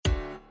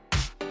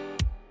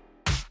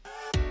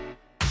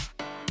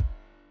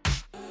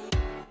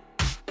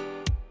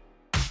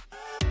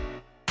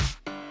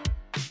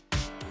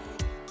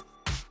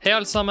Hei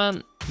alle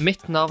sammen,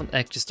 mitt navn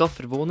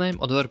Kristoffer Vonheim,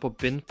 og du hører på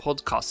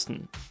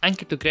Begynn-podcasten.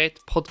 Enkelt og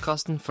greit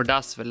podcasten for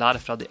deg som vil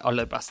lære fra de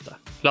aller beste.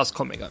 La oss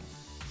komme i gang.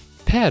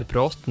 Per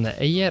Bråten er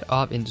eier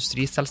av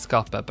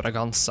industriselskapet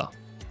Braganza.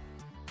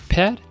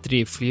 Per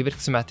driver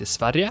flyvirksomhet i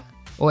Sverige,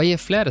 og eier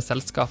flere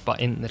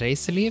selskaper innen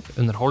reiseliv,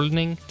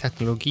 underholdning,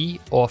 teknologi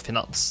og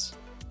finans.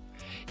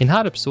 I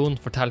denne episoden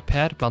forteller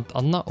Per blant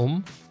annet om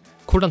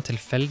hvordan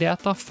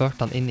tilfeldigheter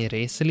førte han inn i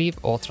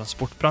reiseliv og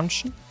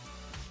transportbransjen,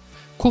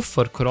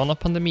 hvorfor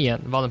koronapandemien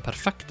var den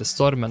perfekte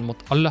stormen mot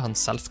alle hans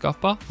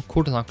selskaper, og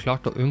hvordan han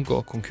klarte å unngå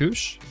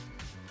konkurs,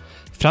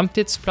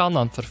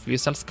 fremtidsplanene for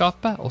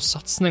flyselskapet og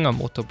satsninger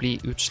mot å bli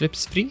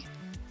utslippsfri,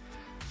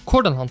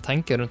 hvordan han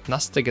tenker rundt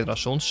neste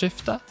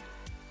generasjonsskifte,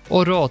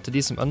 og råd til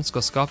de som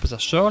ønsker å skape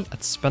seg selv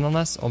et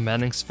spennende og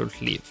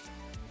meningsfullt liv.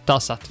 Da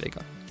setter vi i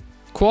gang.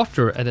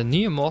 Quarter er den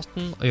nye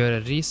måten å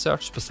gjøre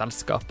research på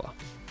selskaper.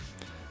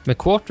 Med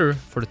Quarter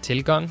får du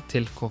tilgang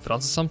til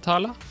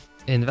konferansesamtaler,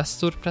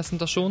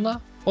 investorpresentasjoner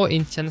og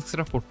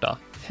inntjeningsrapporter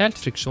helt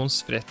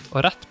friksjonsfritt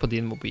og rett på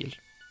din mobil.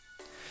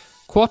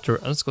 Quarter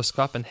ønsker å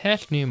skape en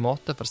helt ny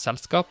måte for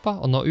selskaper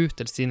å nå ut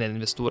til sine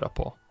investorer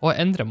på, og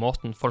endre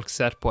måten folk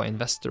ser på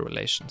investor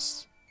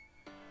relations.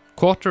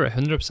 Quarter er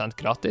 100%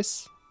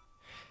 gratis.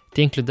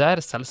 De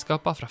inkluderer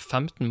selskaper fra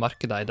 15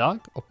 markeder i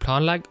dag, og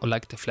planlegger å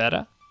legge til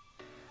flere.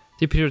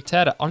 De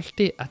prioriterer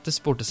alltid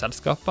etterspurte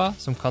selskaper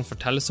som kan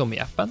fortelles om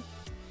i appen,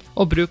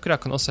 og brukere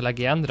kan også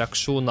legge igjen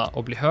reaksjoner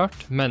og bli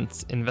hørt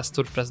mens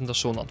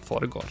investorpresentasjonene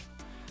foregår.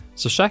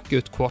 Så sjekk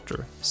ut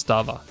Quarter,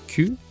 stava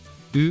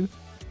Q-U-A-R-T-R.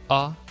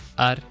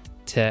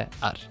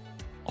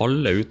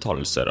 Alle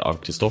uttalelser av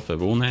Kristoffer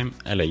Vonheim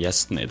eller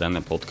gjestene i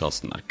denne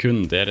podcasten er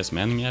kun deres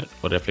meninger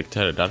og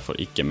reflekterer derfor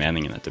ikke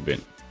meningene til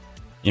Begynn.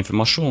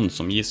 Informasjonen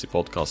som gis i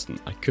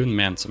podcasten er kun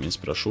ment som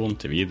inspirasjon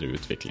til videre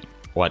utvikling,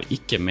 og er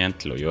ikke ment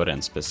til å gjøre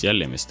en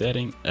spesiell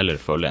investering eller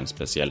følge en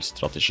spesiell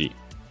strategi.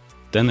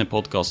 Denne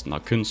podcasten har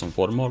kun som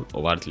formål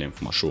å være til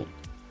informasjon.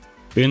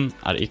 Begynn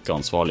er ikke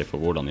ansvarlig for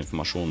hvordan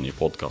informasjonen i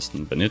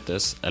podcasten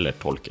benyttes eller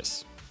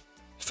tolkes.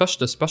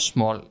 Første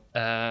spørsmål,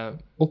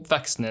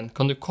 oppveksten din.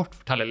 Kan du kort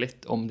fortelle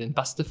litt om din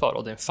bestefar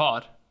og din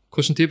far?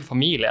 Hvilken type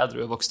familie er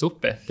du vokst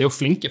opp i? Det er jo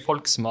flinke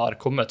folk som har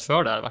kommet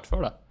før deg, eller vært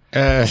før deg.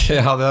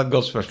 Ja, det er et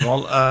godt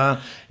spørsmål.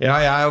 Jeg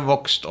har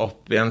vokst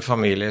opp i en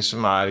familie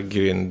som er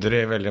gründer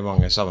i veldig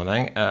mange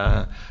sammenheng.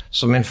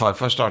 Så min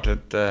farfar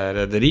startet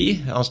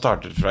rederi. Han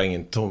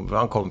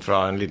kom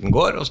fra en liten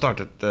gård og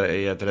startet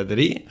i et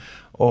rederi,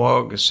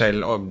 og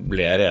selv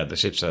ble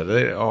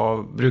skipsreder,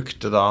 og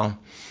brukte da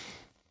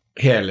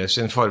hele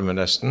sin formue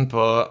nesten på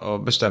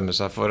å bestemme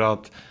seg for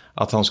at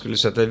han skulle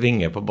sette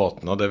vinger på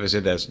båten, og det vil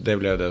si det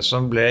ble det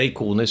som ble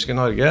ikonisk i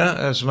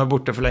Norge, som er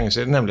borte for lenge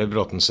siden, nemlig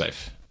Bråten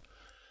Safe.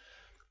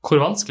 Hvor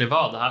vanskelig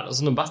var det her?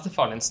 Altså når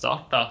bestefaren din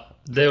startet,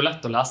 det er jo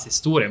lett å lese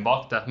historien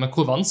bak det, men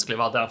hvor vanskelig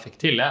var det han fikk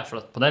til? For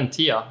at på den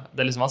tiden,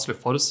 det er liksom vanskelig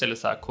å forestille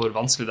seg hvor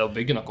vanskelig det er å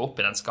bygge noe opp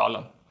i den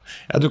skalaen.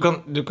 Ja, du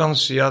kan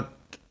si at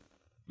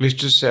hvis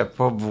du ser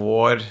på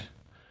vår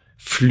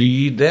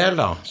flydel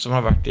da, som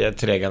har vært i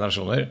 3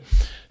 generasjoner,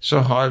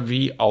 så har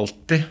vi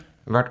alltid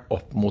vært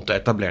opp mot det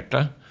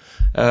etablerte.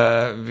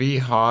 Vi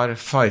har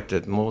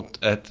fightet mot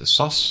et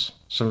SAS,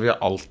 som vi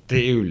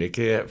alltid i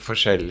ulike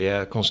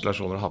forskjellige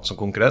konstellasjoner har hatt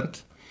som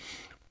konkurrent.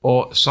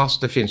 Og SAS,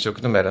 det finnes jo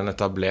ikke noe mer enn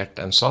etablert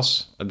enn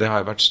SAS. Det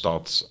har jo vært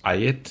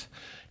statseiet,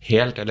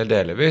 helt eller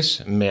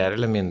delvis, mer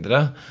eller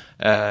mindre,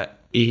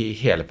 i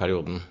hele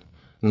perioden.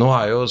 Nå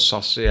er jo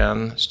SAS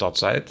igjen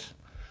statseiet.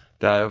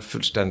 Det er jo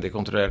fullstendig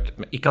kontrollert,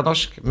 ikke av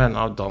norsk, men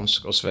av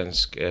dansk og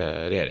svensk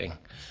regjering.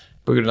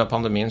 På grunn av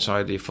pandemien så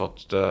har de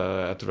fått,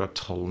 jeg tror det er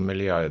 12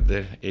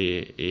 milliarder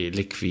i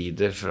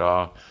likvider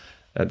fra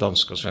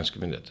danske og svenske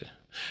myndigheter.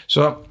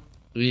 Så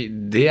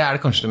det er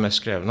det kanskje det mest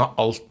krevende, å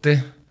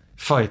alltid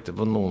fighte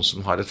på noen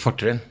som har et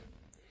fortrinn,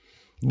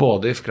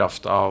 både i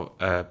kraft av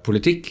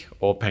politikk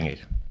og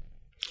penger.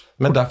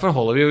 Men derfor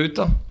holder vi jo ut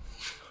da.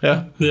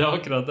 Ja. Det er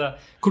akkurat det.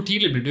 Hvor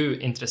tidlig blir du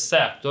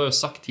interessert? Du har jo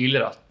sagt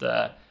tidligere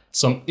at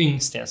som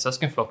yngst i en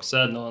søskenflokk så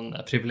er det noen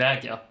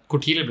privilegier.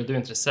 Hvor tidlig ble du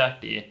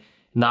interessert i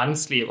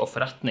næringsliv og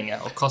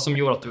forretninger, og hva som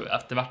gjorde at du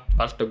etter hvert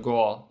valgte å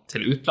gå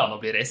til utlandet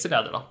og bli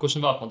reiseleder da?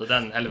 Hvordan var på en måte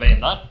den hele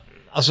veien der?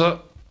 Altså,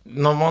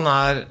 når man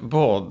er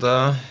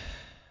både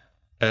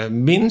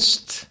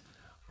minst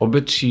og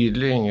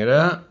betydelig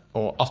yngre,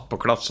 og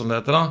attpåklatt som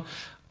det heter da,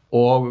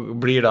 og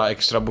blir da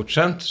ekstra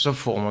bortskjemt, så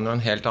får man jo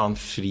en helt annen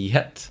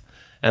frihet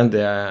enn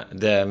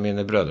det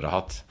mine brødre har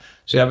hatt.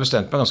 Så jeg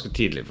bestemte meg ganske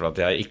tidlig for at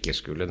jeg ikke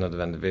skulle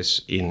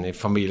nødvendigvis inn i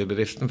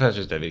familiebedriften, for jeg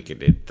synes det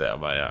virker litt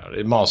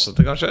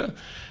masete kanskje.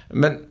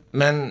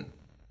 Men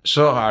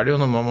så er det jo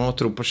når man må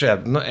tro på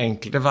skjeden, og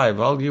enkelte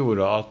veivalg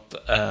gjorde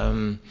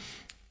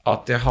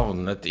at jeg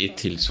havnet i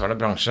tilsvarende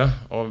bransje,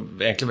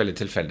 og egentlig veldig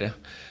tilfeldig.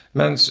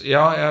 Men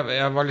ja,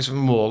 jeg var liksom,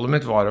 målet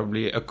mitt var å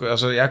bli,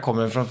 altså jeg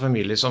kommer fra en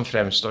familie som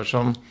fremstår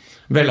som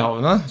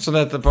velhavende, så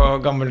det heter på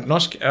gammelt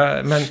norsk,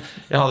 men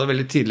jeg hadde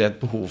veldig tidlig et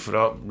behov for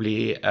å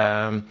bli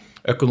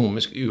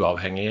økonomisk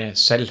uavhengig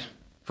selv.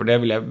 For det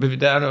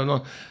er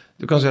noe,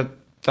 du kan si at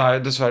det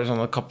jo dessverre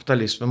sånn at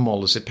kapitalisme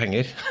måles I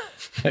penger,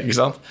 ikke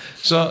sant?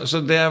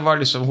 Så det var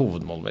liksom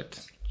hovedmålet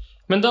mitt.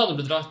 Men da du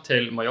ble dratt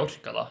til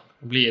Mallorca da,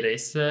 og blir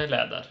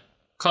reiseleder,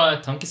 hva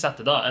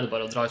tankesettet da? Det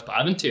bare å dra ut på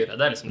eventyr?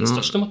 Det liksom den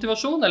største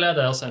motivasjonen, eller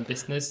det også en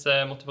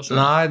business-motivasjon?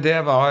 Nei, det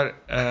var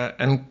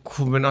en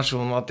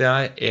kombinasjon av at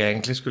jeg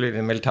egentlig skulle inn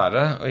I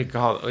militæret, og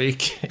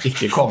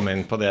ikke komme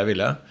inn på det jeg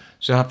ville.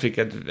 Så jeg fikk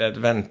et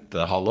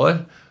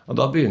ventehalvår, og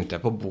da begynte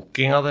jeg på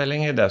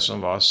bookingavdeling I det som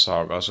var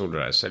Saga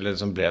Solreiser, eller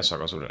det som ble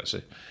Saga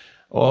Solreiser.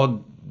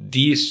 Og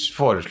de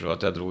foreslo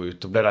at jeg dro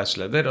ut og ble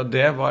reiseleder, og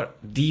det var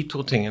de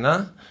to tingene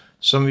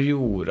som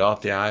gjorde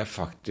at jeg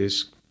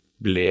faktisk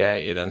ble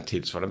I den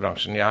tilsvarende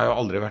bransjen. Jeg har jo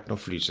aldri vært noen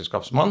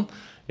flyselskapsmann,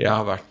 jeg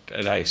har vært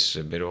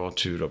reisebyrå og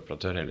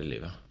turoperatør hele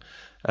livet.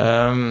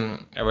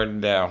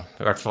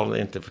 I hvert fall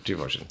inntil for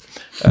 20 år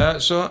siden.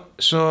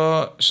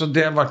 Så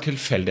det var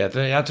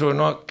tilfeldigheter. Jeg tror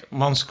nok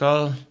man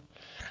skal...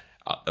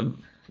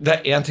 Det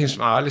en ting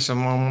som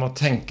liksom, man må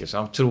tenke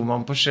seg om. Tror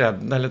man på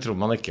skjeden, eller tror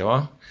man ikke?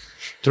 Hva?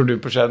 Tror du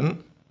på skjeden?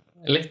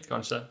 Litt,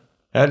 kanskje.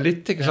 Ja,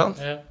 litt, ikke sant?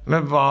 Ja.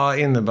 Men hva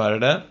innebærer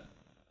det?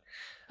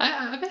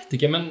 Jeg vet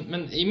ikke,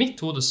 men I mitt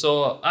hode så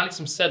har jeg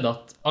liksom sett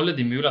at alle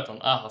de mulighetene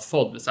jeg har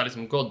fått, hvis jeg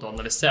liksom gått og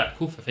analysert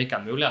hvorfor fikk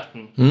jeg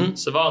muligheten,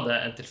 så var det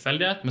en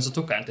tilfeldighet, men så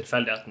tok jeg en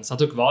tilfeldigheten, så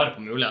jeg tok vare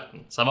på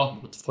muligheten, så jeg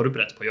var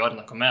forberedt på å gjøre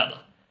noe med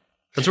det.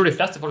 Jeg tror de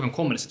fleste folk kan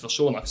komme I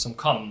situasjoner som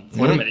kan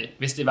forme dem,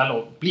 hvis de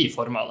velger å bli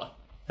formet av det.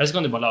 Eller så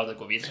kan de bare la det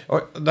gå videre.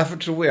 Og derfor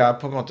tror jeg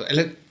på en måte,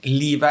 eller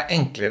livet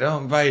enklere,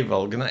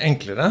 veivalgene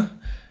enklere,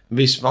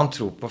 hvis man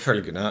tror på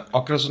følgende.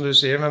 Akkurat som du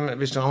sier, men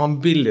hvis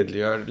man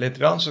billedliggjør litt,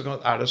 så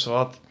det så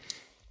at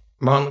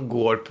man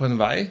går på en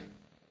vei,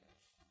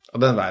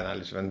 og den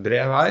veien liksom en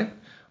bred vei,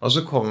 og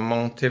så kommer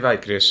man til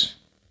veikryss.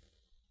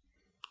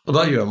 Og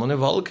da gjør man jo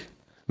valg,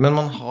 men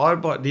man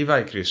har bare, de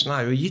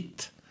veikryssene jo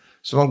gitt,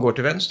 så man går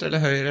til venstre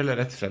eller høyre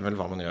eller rett frem eller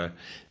hva man gjør.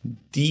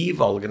 De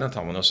valgene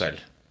tar man jo selv.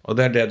 Og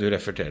det det du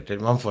referterer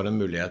til. Man får en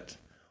mulighet,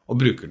 og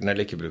bruker den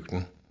eller ikke bruker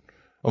den.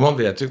 Og man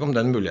vet jo ikke om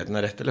den muligheten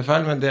rett eller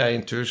feil, men det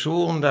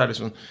intuisjon, det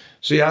liksom...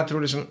 Så jeg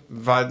tror liksom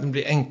verden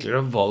blir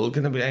enklere, og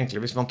valgene blir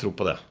enklere hvis man tror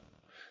på det.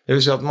 Det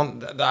vil si at man,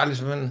 det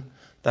liksom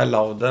det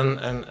lavd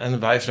en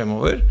vei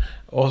fremover,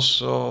 og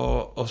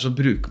så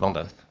bruker man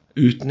den.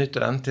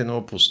 Utnytter den til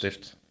noe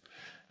positivt.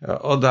 Ja,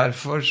 og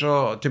derfor så,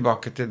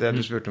 tilbake til det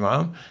du spurte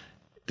meg om,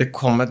 det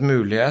kom et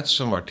mulighet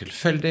som var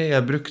tilfeldig,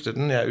 jeg brukte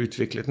den, jeg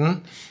utviklet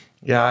den,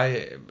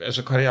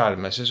 altså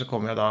karrieremessig så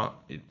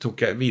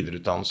tok jeg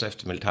videreutdannelse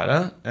efter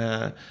militæret.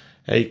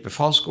 Jeg gikk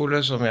befalsskole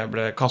som jeg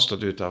ble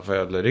kastet ut av for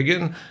jeg ødela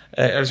ryggen.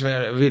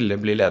 Jeg ville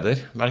bli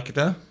leder, merket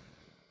det.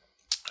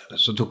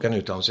 Så tok jeg en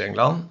utdannelse I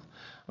England,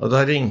 og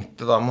da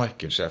ringte da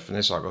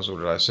markedssjefen I Saga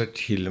Solreiser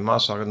til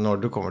meg og sa at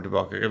når du kommer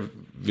tilbake,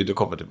 vil du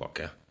komme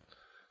tilbake?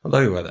 Og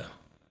da gjorde jeg det.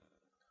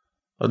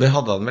 Og det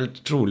hadde han vel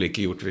trolig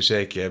ikke gjort hvis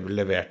jeg ikke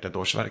leverte et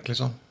årsverk,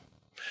 liksom.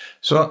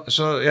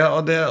 Ja,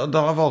 og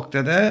da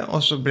valgte jeg det,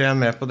 og så ble jeg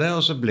med på det,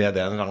 og så ble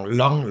det en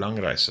lang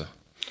reise.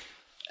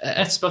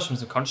 Et spørsmål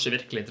som kanskje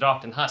virkelig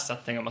drar til denne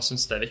settingen, men jeg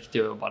synes det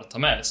viktig å bare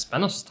ta med, eller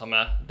spennende å ta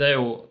med, det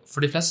jo,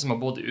 for de fleste som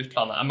har bodd I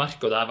utlandet, jeg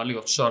merker det veldig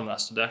godt selv når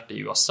jeg studerte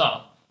I USA,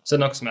 så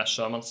det noe som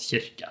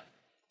sjømannskirke,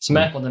 som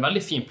på en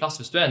veldig fin plass.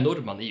 Hvis du en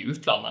nordmann I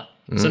utlandet,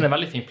 så det en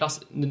veldig fin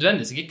plass,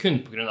 nødvendigvis ikke kun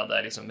på grunn av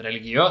det liksom,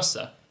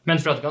 religiøse,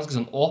 men for at det ganske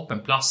sånn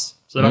åpen plass,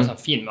 så det en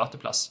sånn fin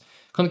møteplass.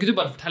 Kan ikke du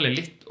bare fortelle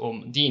litt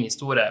om din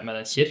historie med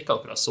den kirka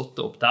dere har satt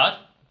opp der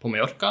på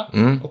Mallorca,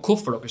 og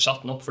hvorfor dere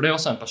satt den opp? For det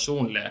også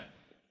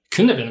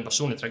kunne bli en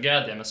personlig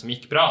tragedie, men som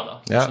gikk bra da.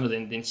 Ja. Så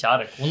din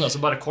kjære kone,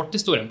 så bare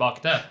korthistorien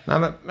bak det.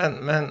 Nei,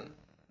 men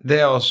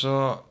det også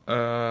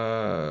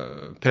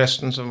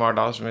presten som var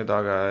da, som I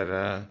dag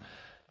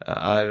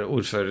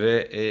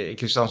ordfører I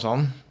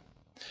Kristiansand,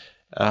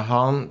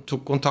 han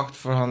tok kontakt,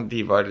 for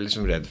de var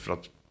liksom redd for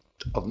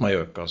at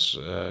Mallorcas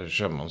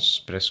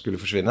sjømannspress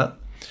skulle forsvinne.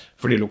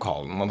 Fordi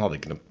man hadde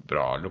ikke noe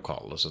bra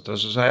lokale. Så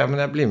sa jeg, men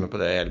jeg blir med på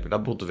det. Da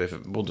bodde vi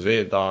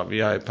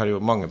vi har I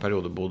mange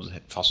perioder bodd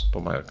fast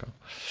på Mallorca.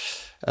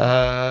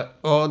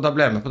 Og da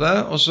ble jeg med på det,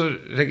 og så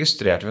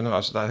registrerte vi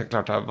noe, så det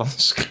klart det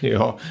vanskelig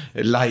å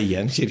leie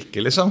en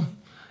kirke, liksom.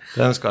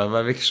 Den skal jo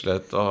være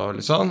vigslet og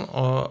litt sånn,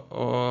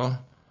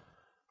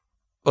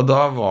 og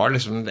da var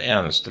liksom den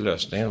eneste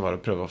løsningen var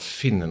å prøve å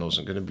finne noe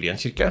som kunne bli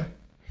en kirke.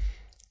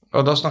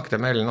 Og da snakket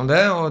jeg med Ellen om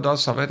det, og da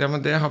sa vi at ja,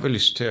 men det har vi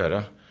lyst til å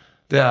gjøre.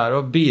 Det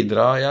å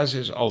bidra, jeg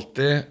synes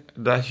alltid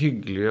det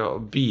hyggelig å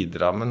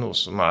bidra med noe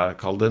som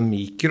kalt det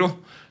mikro,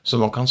 så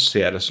man kan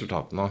se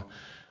resultatene.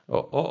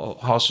 Og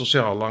ha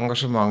sosiale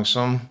engasjement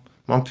som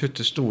man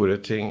putter store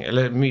ting,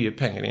 eller mye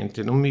penger inn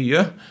til noe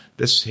mye,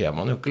 det ser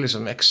man jo ikke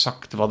liksom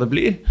eksakt hva det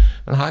blir.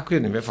 Men her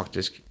kunne vi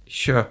faktisk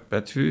kjøpe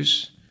et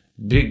hus,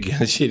 bygge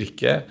en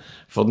kirke,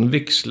 få den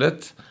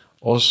vigslet,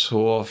 og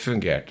så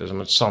fungerte det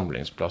som et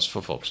samlingsplass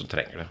for folk som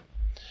trenger det.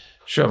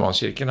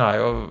 Sjømannskirken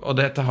jo, og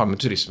dette har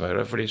med turisme å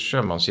gjøre, fordi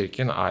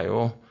Sjømannskirken jo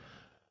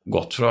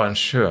gått fra en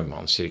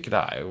sjømannskirke,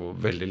 det jo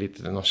veldig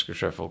lite det norske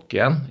sjøfolk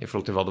igjen, I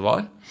forhold til hva det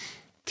var,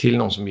 til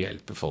noen som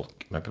hjelper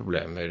folk med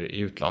problemer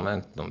I utlandet,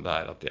 enten om det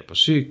at de på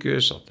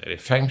sykehus, at de I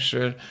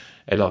fengsel,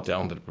 eller at de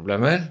har andre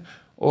problemer.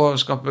 og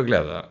skape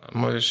glede.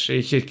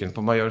 I kirken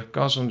på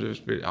Mallorca, som du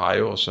spiller, er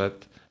jo også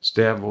et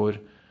sted hvor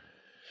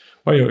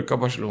Mallorca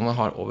og Barcelona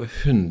har over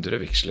 100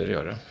 vigsler i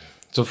året.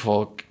 Så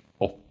folk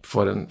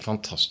får en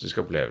fantastisk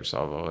opplevelse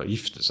av å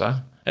gifte seg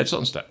et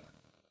sånt sted.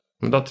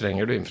 Men da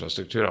trenger du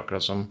infrastruktur,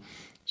 akkurat som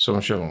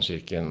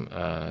Sjømannskirken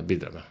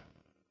bidrar med.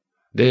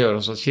 Det gjør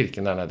også at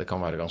kirken der nede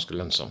kan være ganske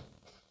lønnsom.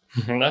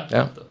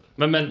 Ja.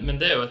 Men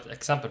det er jo et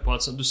eksempel på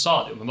at, du sa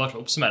det jo, men bare for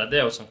å oppsummere, det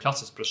er jo et sånn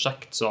klassisk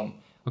prosjekt som,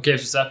 ok,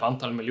 hvis du ser på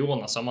antall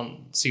millioner, så har man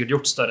sikkert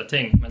gjort større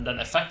ting, men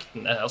den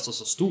effekten er også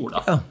så stor da,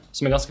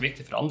 som er ganske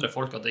viktig for andre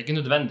folk, at det ikke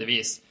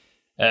nødvendigvis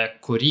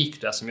hvor rik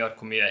du er som gjør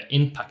hvor mye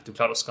impact du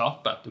klarer å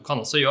skape. Du kan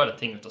også gjøre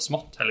ting ut av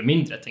smått, eller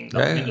mindre ting,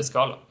 da, mindre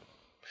skala.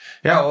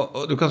 Ja,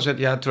 og du kan si at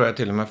jeg tror jeg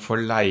til og med får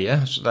leie,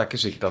 så det er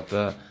ikke sikkert at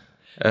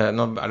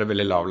nå er det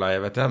veldig lav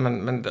leie, vet jeg,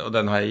 og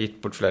den har jeg gitt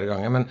bort flere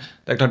ganger, men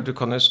det er klart du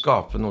kan jo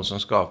skape noe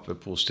som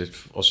skaper positivt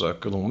også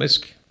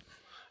økonomisk.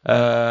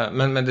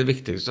 Men det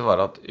viktigste var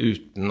at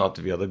uten at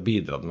vi hadde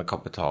bidratt med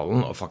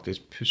kapitalen og faktisk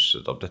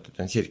pusset opp dette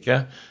til en kirke,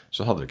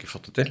 så hadde vi ikke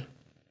fått det til.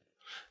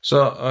 Så,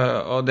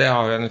 og det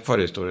har jo en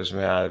forhistorie som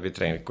vi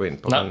trenger ikke gå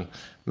inn på,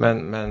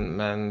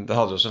 men det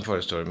hadde også en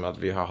forhistorie med at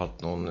vi har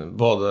hatt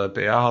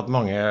jeg har hatt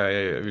mange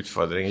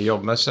utfordringer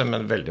jobbmessig,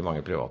 men veldig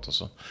mange privat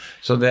også.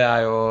 Så det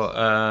er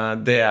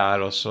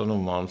også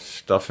noe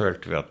da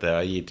følte vi at det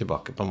å gi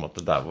tilbake på en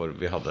måte der hvor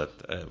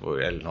hvor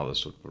Ellen hadde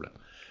et stort problem.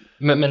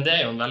 Men det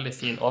er jo en veldig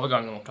fin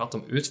overgang når man prater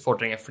om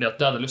utfordringer, fordi at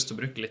det jeg hadde lyst til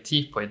å bruke litt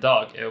tid på i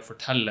dag er å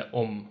fortelle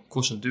om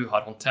hvordan du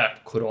har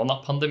håndtert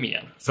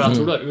koronapandemien. For jeg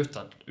tror du har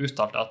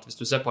uttalt at hvis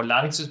du ser på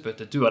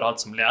læringsutbyttet du har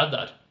hatt som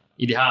leder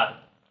i de her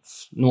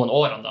noen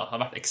årene da, har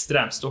vært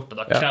ekstremt stort, og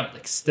det har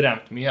krevd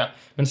ekstremt mye.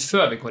 Men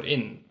før vi går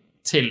inn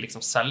til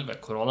liksom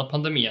selve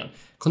koronapandemien,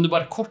 kan du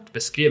bare kort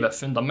beskrive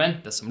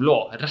fundamentet som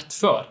lå rett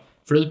før?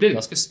 For det blir et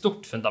ganske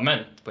stort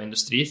fundament på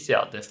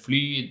industrisiden, det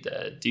fly,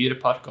 det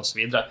dyrepark og så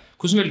videre.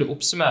 Hvordan vil du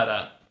oppsummere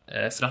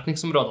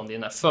forretningsområdene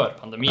dine før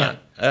pandemien?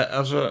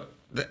 Altså,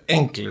 det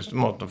enkleste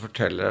måten å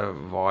fortelle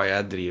hva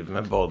jeg driver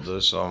med, både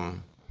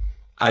som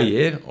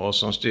eier og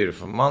som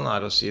styreformann,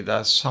 er å si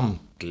det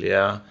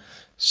samtlige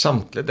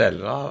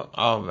deler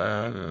av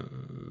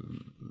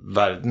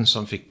verden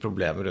som fikk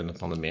problemer under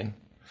pandemien.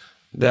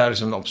 Det er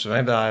liksom en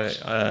oppsummering, det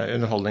er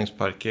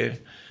underholdningsparker,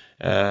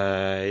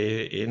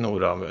 i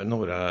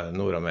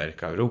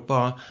Nord-Amerika og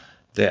Europa,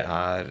 det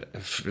er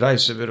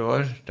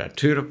reisebyråer, det er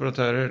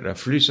turoperatører, det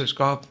er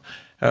flyselskap,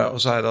 og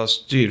så er jeg da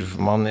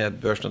styreformann i et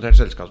børsnotert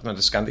selskap som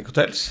heter Scandic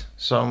Hotels,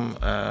 som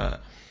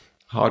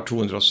har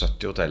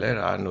 270 hoteller,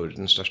 er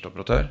Nordens største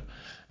operatør.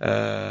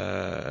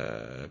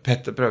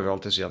 Petter prøver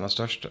alltid å si han er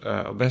størst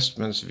og best,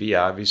 mens vi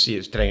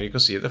trenger ikke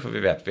å si det, for vi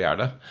vet vi er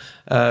det.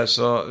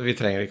 Så vi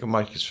trenger ikke å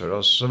markedsføre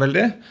oss så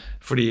veldig,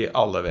 fordi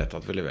alle vet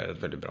at vi leverer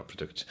et veldig bra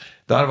produkt.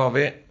 Der var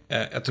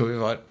jeg tror vi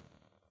var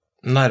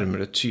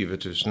nærmere 20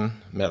 000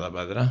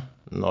 medarbeidere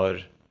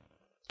når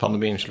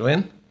pandemien slo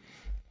inn.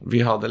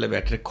 Vi hadde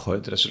levert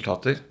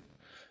rekordresultater.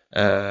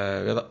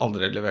 Vi hadde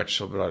aldri levert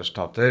så bra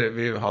resultater.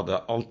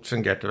 Alt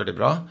fungerte veldig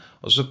bra,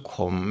 og så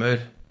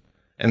kommer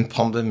en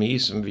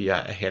pandemi som vi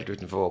er helt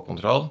utenfor vår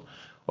kontroll,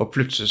 og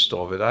plutselig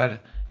står vi der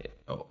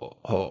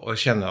og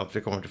kjenner at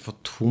vi kommer til å få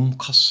tom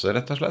kasse,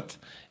 rett og slett,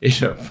 i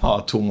løpet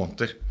av 2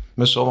 måneder.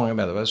 Med så mange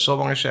medarbeidere, så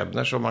mange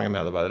skjebner, så mange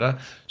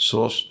medarbeidere,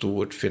 så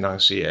stort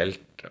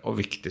finansielt og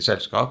viktig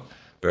selskap,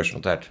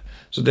 børsnotert.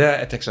 Så det er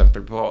et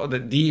eksempel på, og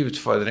de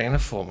utfordringene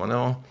får man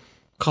jo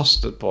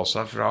kastet på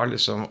seg fra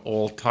liksom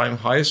all-time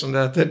high, som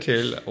det heter,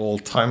 til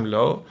all-time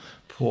low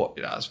på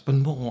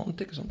en måned,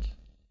 ikke sant?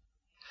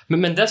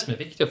 Men det som er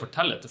viktig å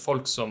fortelle til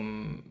folk som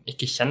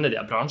ikke kjenner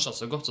de bransjene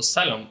så godt, så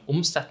selv om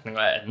omsetningen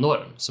er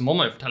enorm, så må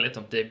man jo fortelle litt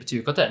om det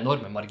betyr ikke at det er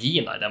enorme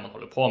marginer i det man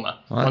holder på med.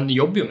 Man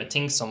jobber jo med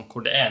ting som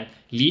hvor det er en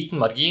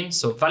liten margin,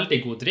 så veldig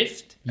god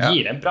drift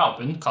gir en bra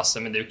bunnkasse,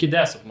 men det er jo ikke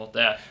det som på en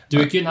måte er. Du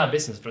er ikke i denne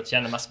business for å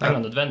tjene mest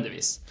penger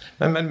nødvendigvis.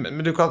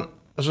 Men du kan,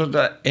 altså det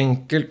er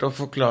enkelt å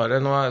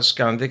forklare. Nå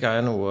Scandic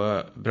noe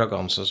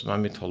Braganza, som er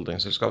mitt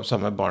holdingselskap,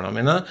 sammen med barna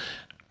mine,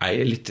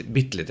 eier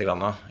bitte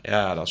grann.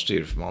 Jeg da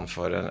styreformann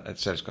for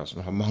et selskap som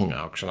har mange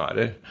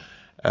aksjonærer.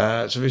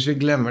 Så hvis vi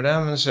glemmer det,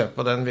 men ser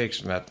på den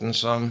virksomheten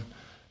som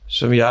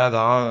jeg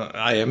da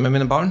eier med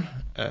mine barn,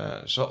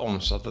 så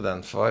omsatte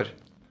den for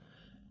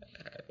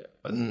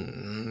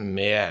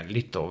med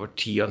litt over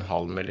 10,5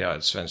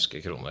 milliarder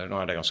svenske kroner.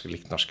 Nå det ganske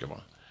likt norske.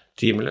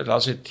 La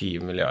oss si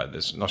 10 milliarder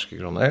norske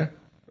kroner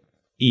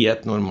i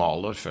et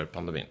normalår før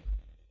pandemien.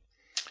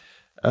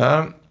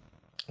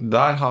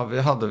 Der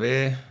hadde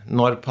vi,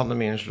 når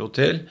pandemien slo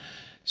til,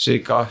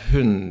 cirka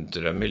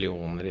 100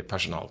 millioner i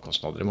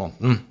personalkostnader i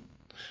måneden.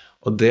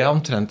 Og det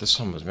omtrent det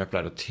samme som jeg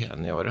pleier å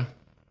tjene i året.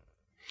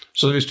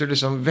 Så hvis du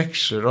liksom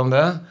veksler om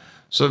det,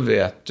 så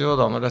vet du jo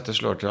da når dette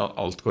slår til at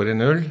alt går i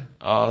null,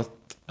 at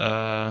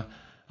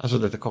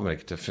dette kommer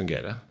ikke til å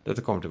fungere. Dette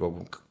kommer til å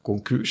gå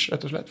konkurs,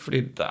 rett og slett,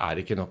 fordi det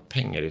ikke nok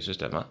penger i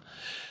systemet.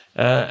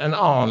 En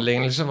annen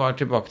lignelse var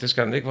tilbake til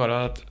Scandic,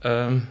 var at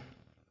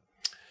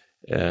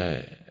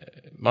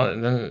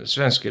den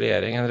svenske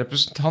regjeringen, en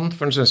representant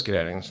for den svenske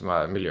regjeringen som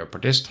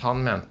miljøpartist,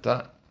 han mente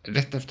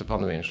rett efter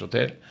pandemien slå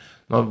til,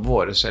 når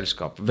våre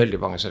selskaper, veldig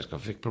mange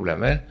selskaper fikk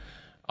problemer,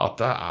 at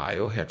det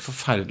jo helt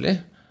forferdelig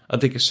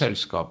at ikke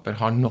selskaper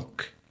har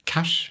nok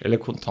cash eller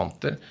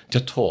kontanter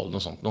til å tåle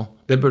noe sånt noe.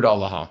 Det burde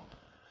alle ha.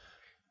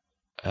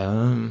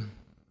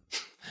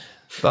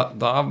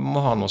 Da må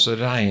han også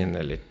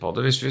regne litt på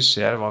det. Hvis vi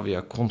ser hva vi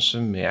har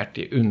konsumert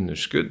i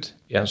underskudd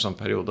i en sånn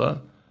periode,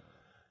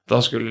 da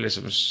skulle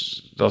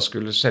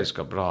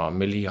selskaper ha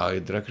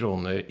milliarder av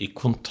kroner i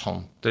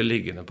kontanter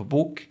liggende på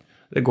bok.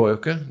 Det går jo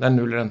ikke, det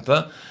null rente.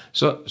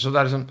 Så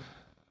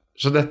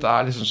dette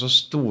liksom så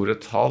store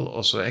tall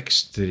og så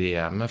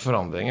ekstreme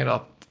forandringer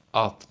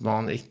at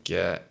man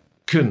ikke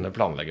kunne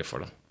planlegge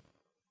for det.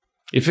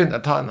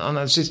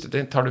 Den siste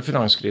ting, tar du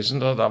finanskrisen,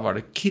 da var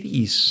det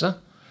krise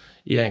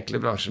i enkelte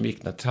bransjer som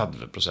gikk ned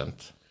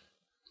 30%.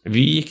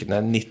 Vi gikk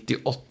ned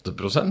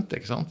 98%,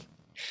 ikke sant?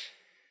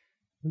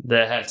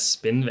 Det helt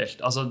spinnvilt.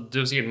 Altså, du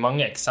har sikkert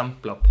mange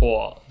eksempler på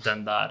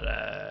den der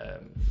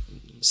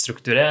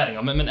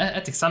struktureringen, men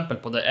et eksempel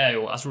på det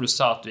jo, jeg tror du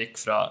sa at du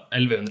gikk fra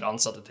 1100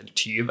 ansatte til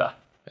 20.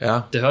 Ja.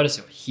 Det høres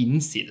jo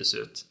hinsides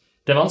ut.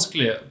 Det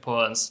vanskelig på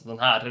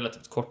denne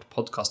relativt kort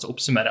podcast å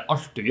oppsummere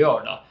alt du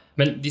gjør da,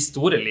 men de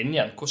store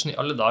linjene, hvordan i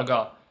alle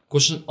dager,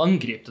 hvordan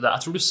angriper du det?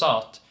 Jeg tror du sa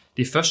at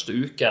de første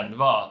ukene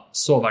var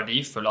så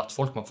verdifulle at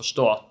folk må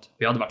forstå at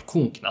vi hadde vært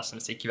konk nesten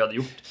hvis ikke vi hadde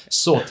gjort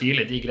så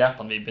tidlig de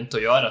grepene vi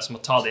begynte å gjøre, som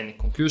å ta det inn i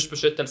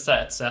konkursbeskyttelse,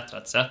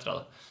 etc.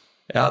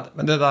 Ja,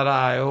 men det der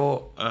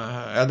jo,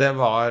 det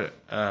var,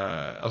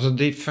 altså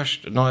de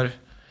første,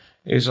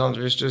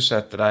 hvis du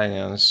setter deg inn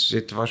i en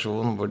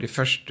situasjon hvor de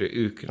første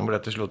ukene hvor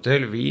dette slo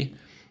til,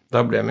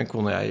 da ble min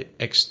kone og jeg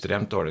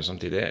ekstremt dårlig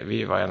samtidig.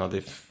 Vi var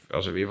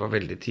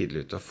veldig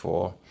tidlig ute å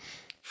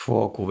få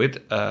covid,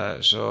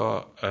 så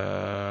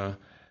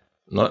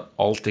når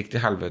alt gikk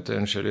til helvete,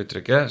 unnskyld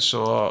uttrykket,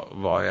 så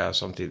var jeg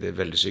samtidig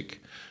veldig syk.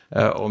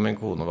 Og min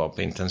kone var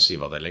på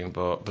intensivavdelingen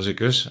på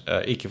sykehus.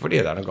 Ikke fordi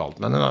det noe galt,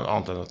 men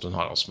annet enn at hun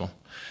har astma.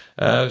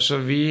 Så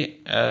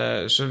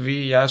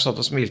jeg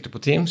satt og smilte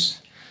på Teams,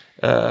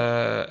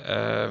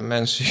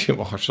 mens vi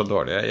var så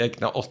dårlige. Jeg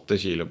gikk ned 8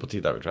 kilo på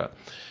 10 dager, tror jeg.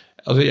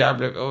 Altså,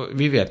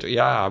 vi vet jo,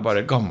 jeg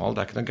bare gammel,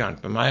 det ikke noe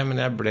gærent med meg,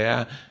 men jeg ble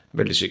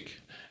veldig syk.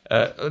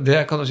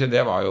 Det kan du si,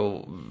 det var jo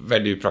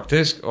veldig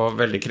upraktisk og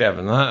veldig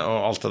krevende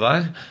og alt det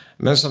der,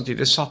 men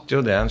samtidig satte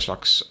jo det en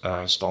slags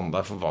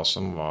standard for hva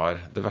som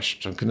var det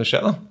verste som kunne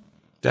skje da.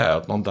 Det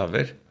jo at man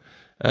dauer.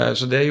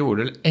 Så det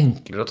gjorde det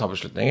enklere å ta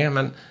beslutninger,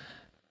 men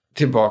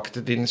tilbake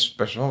til din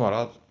spørsmål var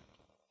at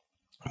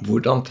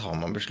hvordan tar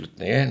man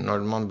beslutninger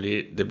når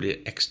det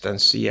blir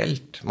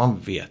eksistensielt? Man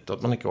vet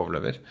at man ikke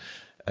overlever.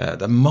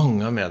 Det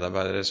mange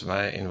medarbeidere som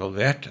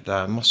involvert, det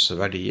masse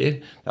verdier,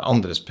 det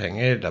andres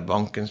penger, det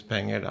bankens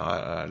penger,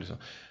 det liksom,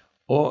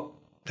 og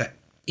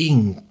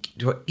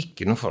du har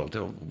ikke noe forhold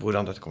til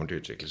hvordan dette kommer til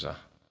å utvikle seg.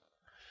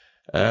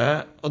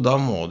 Og da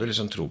må du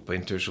liksom tro på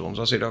intuisjonen,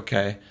 så sier du, ok,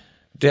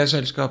 det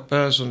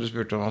selskapet som du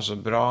spurte om var så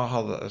bra,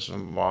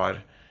 som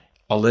var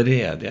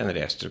allerede i en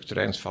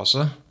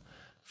restruktureringsfase,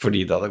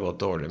 fordi det hadde gått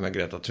dårlig med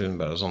Greta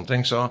Thunberg og sånne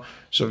ting,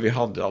 så vi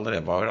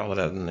var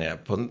allerede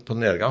ned på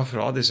nedgang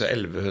fra disse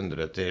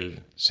 1100 til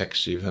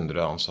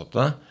 600-700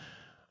 ansatte.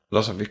 Og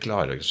da sa vi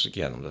klarer oss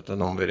ikke gjennom dette,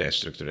 nå må vi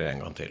restrukturere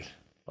en gang til.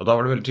 Og da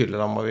var det veldig tydelig,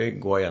 da må vi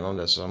gå gjennom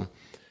det som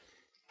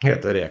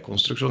heter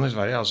rekonstruksjon i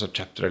Sverige, altså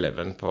Chapter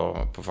 11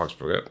 på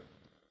fagspråket.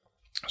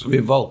 Så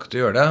vi valgte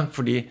å gjøre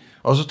det,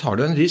 og så tar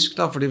du en risk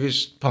da, fordi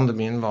hvis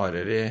pandemien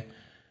varer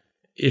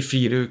i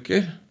 4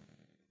 uker,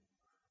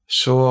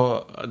 så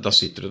da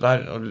sitter du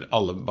der, og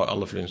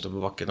alle flyene står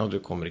på bakken, og du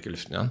kommer ikke i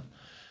luften igjen.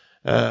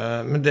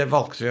 Men det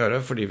valgte vi å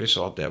gjøre, fordi vi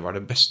så at det var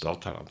det beste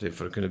alternativ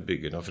for å kunne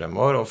bygge noe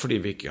fremover, og fordi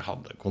vi ikke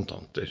hadde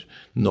kontanter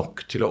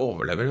nok til å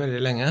overleve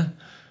veldig lenge.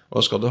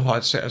 Og skal du ha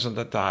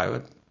dette jo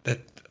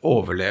et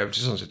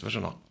overlevelse i sånne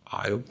situasjoner,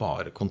 jo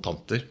bare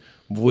kontanter.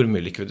 Hvor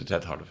mye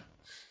likviditet har du?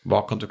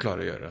 Hva kan du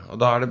klare å gjøre? Og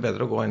da det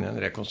bedre å gå inn i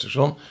en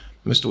rekonstruksjon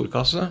med stor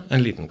kasse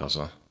enn liten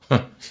kasse.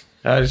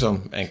 Det liksom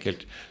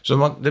enkelt. Så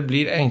det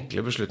blir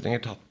enkle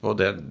beslutninger tatt på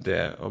det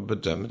å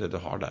bedømme det du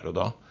har der og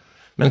da.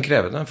 Men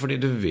krevende, fordi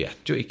du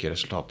vet jo ikke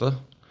resultatet.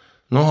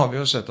 Nå har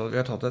vi jo sett at vi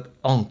har tatt et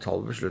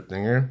antall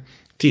beslutninger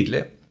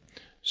tidlig,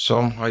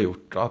 som har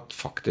gjort at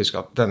faktisk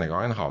at denne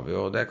gangen har vi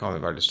jo, det kan vi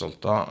være veldig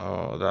stolt av,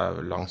 og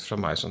det langt fra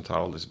meg som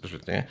tar alle disse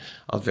beslutningene,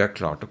 at vi har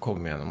klart å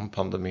komme gjennom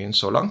pandemien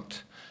så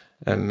langt,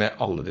 med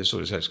alle de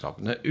store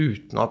selskapene,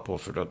 uten å ha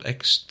påført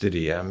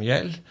ekstrem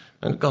gjeld,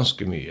 men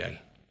ganske mye gjeld.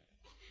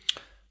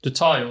 Du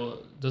har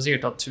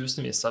sikkert tatt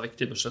tusenvis av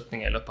viktige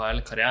beslutninger i løpet av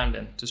hele karrieren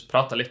din. Du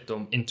prater litt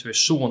om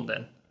intuisjonen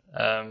din.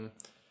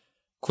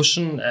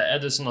 Hvordan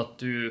det sånn at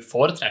du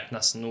foretrekker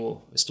nesten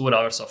noe i store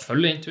avgjørelser å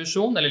følge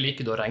intuisjon, eller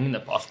liker du å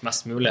regne på alt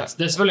mest mulig?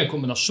 Det selvfølgelig en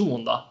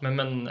kombinasjon da,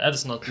 men det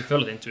sånn at du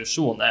føler at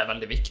intuisjon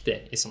veldig viktig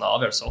i sånne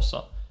avgjørelser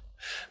også?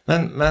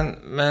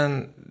 Men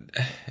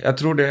jeg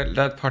tror det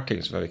et par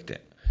ting som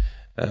viktig.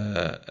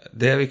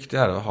 Det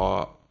viktige å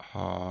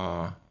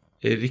ha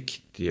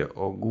riktige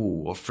og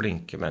gode og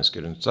flinke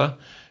mennesker rundt seg,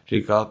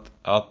 slik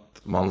at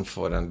man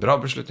får en bra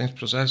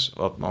beslutningsprosess,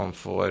 og at man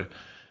får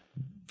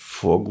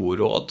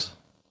god råd,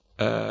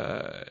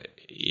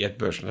 I et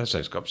børsnotert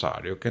selskap så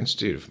det jo ikke en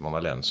styreformann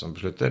alene som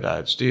beslutter, det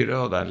et styre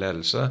og det en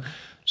ledelse.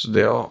 Så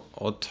det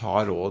å ta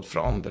råd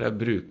fra andre,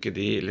 bruke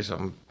de,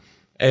 liksom,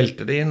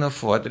 elte de inn og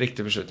få et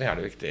riktig beslutning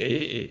det viktig.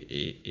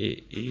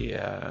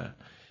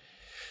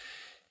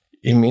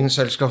 I min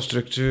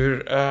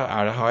selskapsstruktur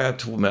har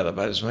jeg 2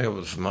 medarbeidere som har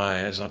jobbet for meg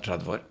i snart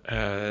 30 år.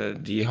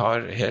 De har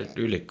helt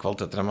ulike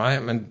kvaliteter av meg,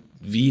 men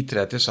vi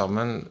 3 til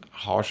sammen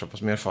har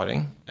såpass mye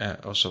erfaring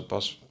og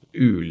såpass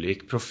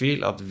ulik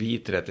profil at vi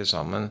 3 til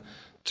sammen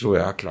tror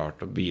jeg har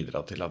klart å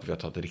bidra til at vi har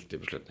tatt riktige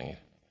beslutninger.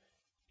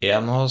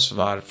 En av oss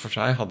hver for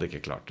seg hadde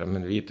ikke klart det,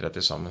 men vi 3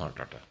 til sammen har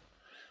klart det.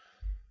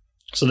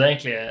 Så det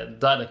egentlig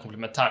et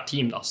komplementært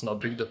team da, som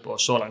har bygd opp på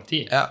så lang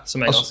tid,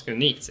 som ganske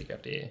unikt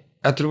sikkert i...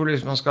 Jeg tror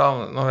hvis man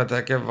skal, nå vet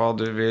jeg ikke hva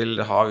du vil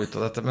ha ut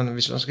av dette, men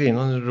hvis man skal gi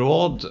noen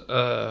råd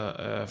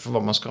for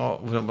hvordan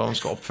man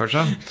skal oppføre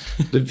seg,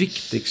 det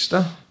viktigste,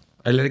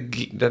 eller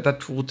det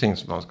 2 ting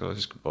som man skal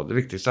huske på. Det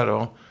viktigste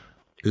å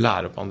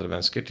lære opp andre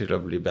mennesker til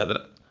å bli bedre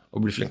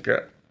og bli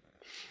flinkere.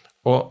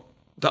 Og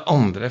det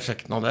andre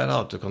effekten av det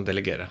at du kan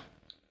delegere.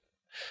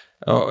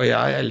 Og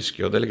jeg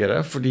elsker jo å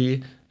delegere,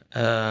 fordi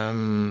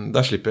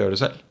da slipper jeg å gjøre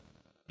det selv,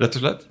 rett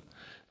og slett.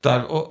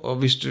 Og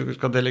hvis du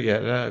skal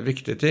delegere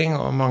viktige ting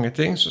og mange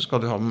ting, så skal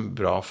du ha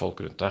bra folk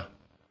rundt deg.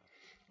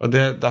 Og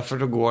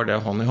derfor går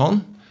det hånd i hånd.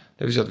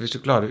 Det vil si at hvis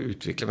du klarer å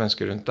utvikle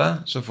mennesker rundt deg,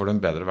 så får du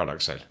en bedre hverdag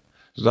selv.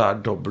 Så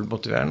det dobbelt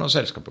motiverende, og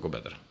selskapet går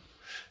bedre.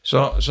 Så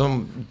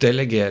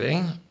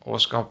delegering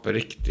og skape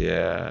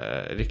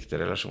riktige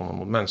relasjoner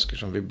mot mennesker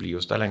som vil bli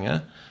hos deg lenge,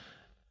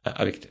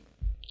 viktig.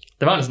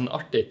 Det var en sånn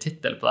artig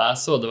titel på det.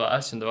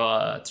 Jeg synes det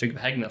var Trygve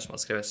Hegnar som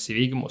har skrevet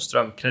Svigermors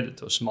drøm,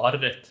 kreditors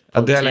mareritt.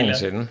 Ja, det lenge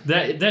siden.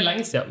 Det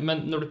lenge siden, men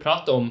når du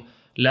prater om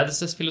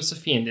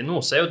ledelsesfilosofien din nå,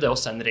 så jo det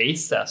også en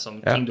reise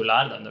som ting du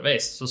lærer deg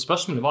underveis. Så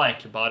spørsmålet var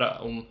egentlig bare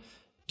om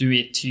du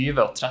i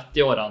 20- og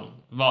 30-årene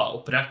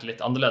opererte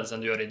litt annerledes enn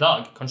du gjør i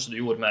dag. Kanskje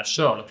du gjorde mer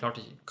selv, og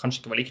kanskje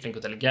ikke var like flink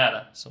å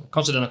delegere. Så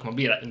kanskje det noe man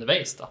blir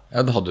underveis da.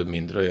 Ja, det hadde du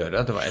mindre å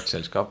gjøre. Det var et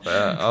selskap.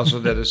 Altså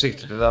det du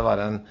siktet til det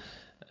var en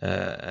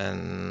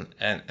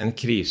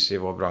krise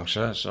i vår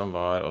bransje som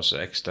var også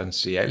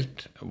eksistensielt,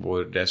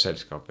 hvor det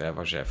selskapet jeg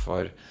var sjef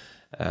for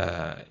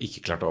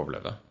ikke klarte å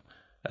overleve.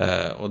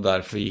 Og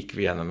derfor gikk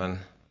vi gjennom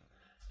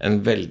en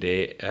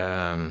veldig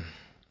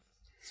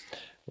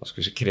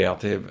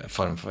kreativ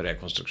form for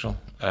rekonstruksjon,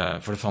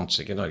 for det fantes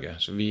ikke i Norge.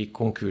 Så vi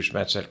konkurs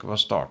med et selskap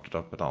og startet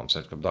opp et annet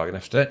selskap dagen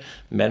efter,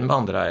 men med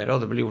andre eiere,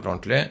 og det ble gjort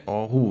ordentlig,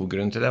 og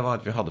hovedgrunnen til det var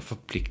at vi hadde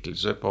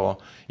forpliktelser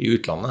i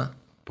utlandet,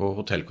 på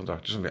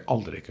hotellkontrakter som vi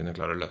aldri kunne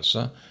klare å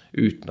løse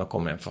uten å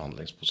komme i en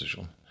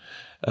forhandlingsposisjon.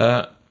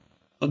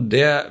 Og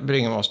det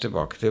bringer oss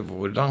tilbake til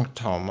hvordan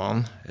tar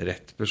man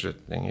rett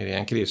beslutninger i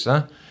en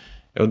krise.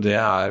 Jo, det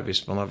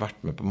hvis man har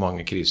vært med på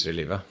mange kriser i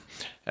livet.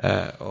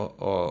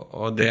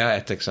 Og det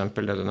et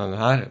eksempel, det du nevner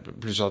her,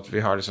 pluss at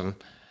vi har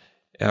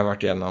jeg har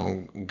vært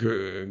gjennom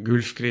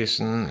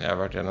Gulfkrisen, jeg har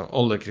vært gjennom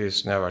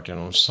oljekrisen, jeg har vært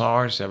gjennom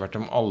SARS, jeg har vært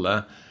gjennom alle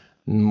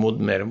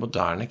mer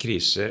moderne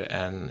kriser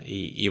enn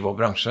i vår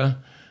bransje.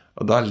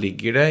 Og da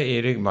ligger det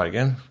i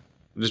ryggmargen.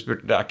 Du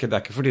spurte, det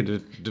ikke fordi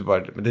du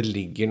bare, men det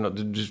ligger,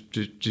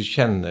 du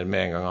kjenner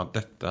med en gang at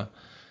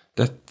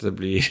dette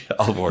blir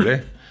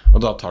alvorlig, og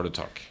da tar du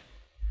tak.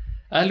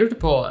 Jeg lurte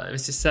på,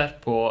 hvis vi ser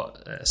på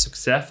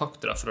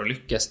suksessfaktorer for å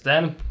lykkes,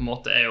 det på en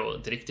måte jo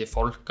de riktige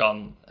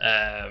folkene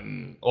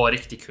og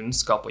riktig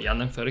kunnskap og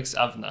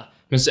gjennomføringsevne,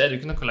 men så det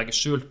jo ikke noe å legge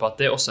skjult på at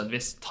det også et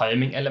visst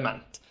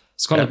timing-element.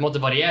 Så kan det på en måte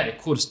variere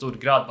hvor stor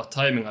grad var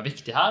timing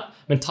viktig her,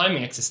 men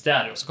timing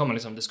eksisterer jo, så kan man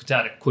liksom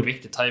diskutere hvor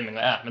viktig timing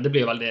men det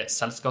blir jo veldig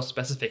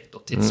selskapsspesifikt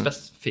og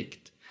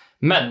tidsspesifikt.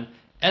 Men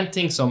en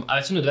ting som, jeg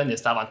vet ikke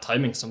nødvendigvis det var en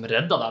timing som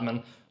reddet deg,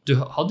 men du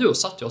hadde jo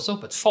satt jo også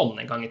opp et fond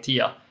en gang i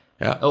tida,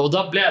 og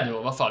da ble det jo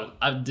i hvert fall,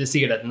 det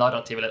sikkert et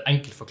narrativ eller et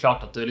enkelt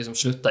forklart at du liksom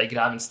sluttet i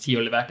grevens tid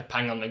og leverte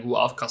pengene med god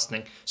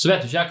avkastning, så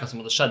vet du ikke hva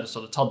som hadde skjedd hvis du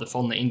hadde tatt det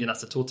fondet inn de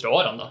neste 2-3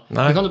 årene da.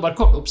 Men kan du bare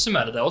kort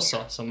oppsummere det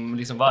også, som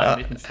liksom var en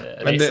liten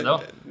reise det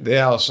også?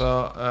 Det også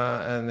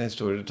en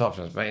historie du tar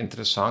frem som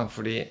interessant,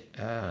 fordi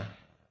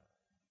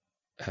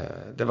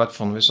det var et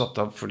fond vi satte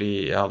opp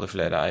fordi jeg hadde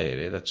flere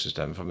eiere i dette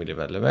systemet,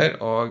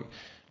 familiemedlemmer, og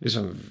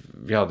liksom,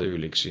 vi hadde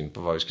ulik syn på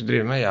hva vi skulle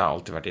drive med. Jeg har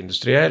alltid vært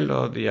industriell,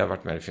 og de har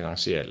vært mer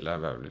finansielle,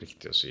 det vel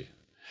riktig å si.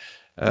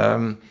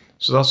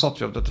 Så da satte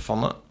vi opp dette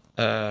fondet,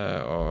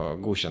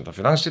 og godkjent av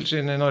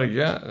Finanstilsynet i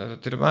Norge,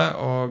 til og med,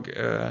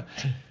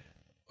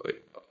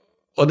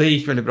 og det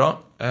gikk veldig bra.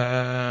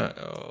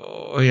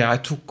 Og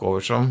jeg tok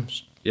over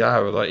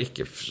jeg jo da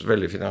ikke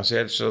veldig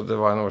finansiell, så det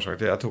var en årsak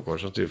til jeg tok over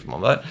som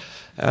styreformann der.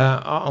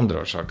 Av andre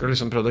årsaker,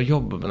 liksom prøvde å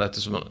jobbe med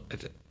dette som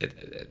et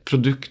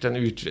produkt,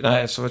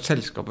 som et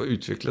selskap å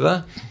utvikle det,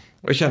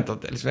 og jeg kjente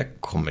at liksom,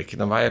 jeg kom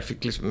ikke noen vei,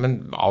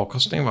 men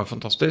avkastningen var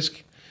fantastisk.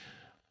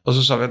 Og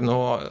så sa vi at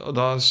og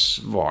da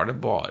var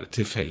det bare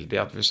tilfeldig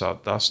at vi sa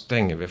at da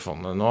stenger vi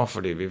fondet nå,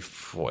 fordi vi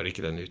får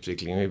ikke den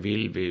utviklingen vi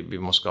vil, vi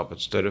må skape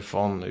et større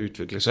fond,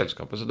 utvikle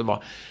selskapet, så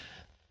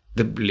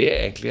det ble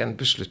egentlig en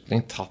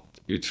beslutning tatt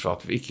ut fra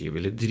at vi ikke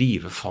ville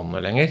drive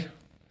fondet lenger,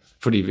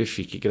 fordi vi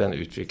fikk ikke den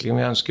utviklingen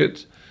vi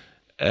ønsket.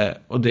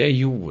 Og det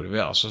gjorde vi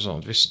altså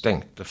sånn at vi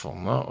stengte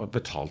fondet og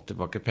betalte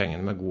tilbake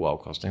pengene med god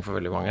avkastning for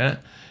veldig mange.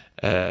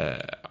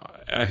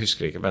 Jeg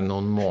husker ikke, men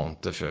noen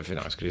måneder før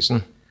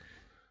finanskrisen.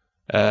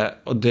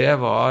 Og det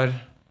var,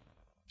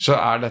 så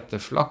dette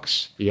flaks?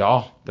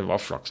 Ja, det var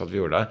flaks at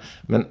vi gjorde det,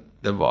 men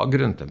det var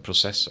grunnet en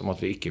prosess om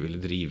at vi ikke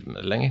ville drive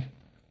med det lenger.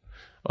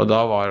 Og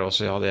da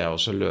hadde jeg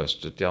også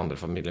løst ut de andre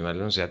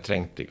familiemedlemmene, så jeg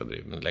trengte ikke å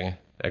drive med det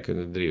lenger. Jeg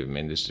kunne drive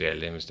med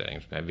industrielle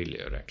investeringer som jeg ville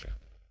gjøre egentlig.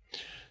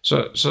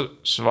 Så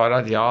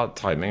svaret ja,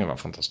 timingen var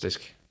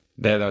fantastisk.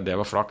 Det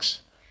var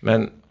flaks.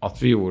 Men at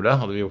vi gjorde det,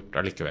 hadde vi gjort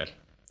det likevel.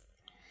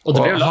 Og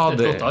det ble jo lagt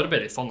et godt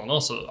arbeid i fondet nå,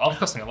 så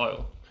avkastningen var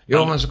jo...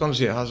 Jo, men så kan du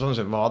si,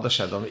 hva hadde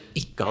skjedd om vi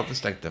ikke hadde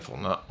stengt det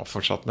fondet og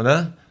fortsatt med det?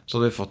 Så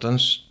hadde vi fått en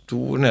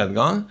stor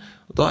nedgang,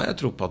 og da har jeg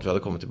tro på at vi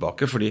hadde kommet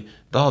tilbake, fordi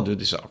da hadde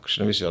jo disse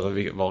aksjene, hvis vi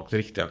hadde valgt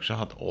riktige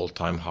aksjer, hatt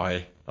all-time high,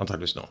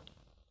 antageligvis nå.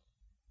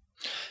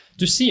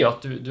 Du sier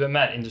at du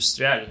mer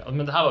industriell,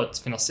 men det her var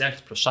et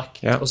finansielt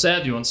prosjekt. Ja. Og så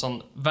det jo en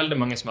sånn, veldig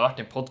mange som har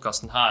vært i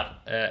podcasten her,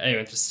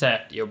 jo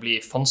interessert i å bli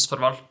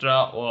fondsforvaltere,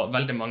 og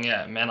veldig mange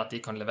mener at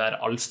de kan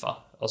levere alfa,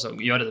 altså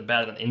gjøre det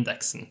bedre enn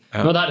indeksen. Ja.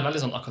 Nå det et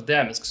veldig sånn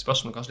akademisk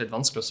spørsmål, kanskje litt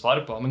vanskelig å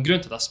svare på, men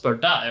grunnen til at jeg spør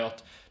deg jo at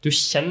du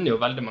kjenner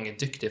jo veldig mange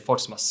dyktige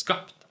folk som har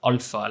skapt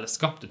alfa, eller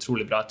skapt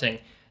utrolig bra ting.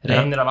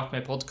 Reiner har vært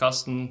med i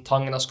podcasten,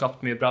 Tangen har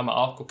skapt mye bra med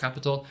AK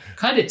Capital.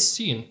 Hva ditt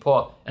syn på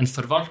en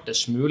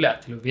forvalters mulighet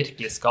til å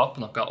virkelig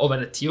skape noe over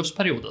en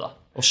 10-årsperiode da,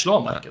 og slå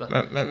markedet?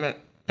 Men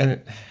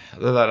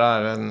det der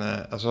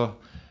altså,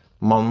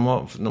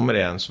 nummer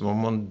 1 så må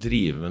man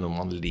drive med noe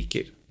man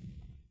liker,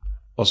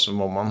 og så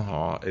må man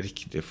ha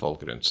riktige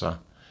folk rundt seg.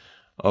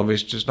 Og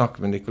hvis du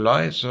snakker med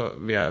Nikolai, så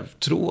vil jeg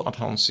tro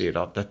at han sier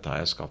at dette har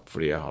jeg skapt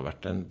fordi jeg har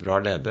vært en bra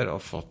leder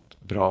og fått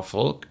bra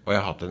folk, og jeg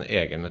har hatt en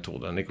egen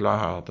metode.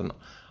 Nikolai har hatt en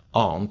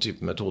annen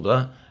type metode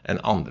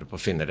enn andre på å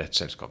finne rett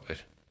selskaper.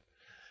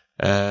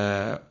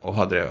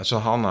 Så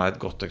han et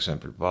godt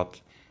eksempel på at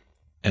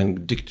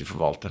en dyktig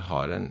forvalter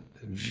har en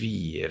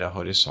videre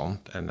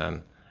horisont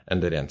enn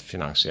det rent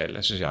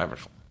finansielle, synes jeg i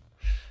hvert fall.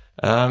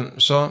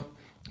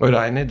 Og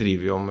Reiner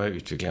driver jo med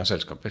utvikling av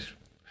selskaper.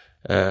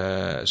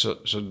 Så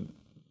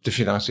det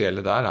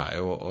finansielle der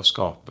jo å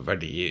skape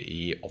verdier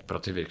i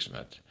operativ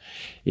virksomhet.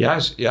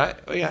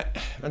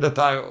 Men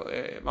dette jo,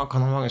 man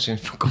kan ha mange syn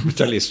på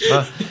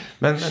kapitalisme,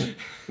 men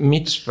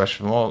mitt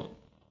spørsmål,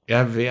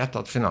 jeg vet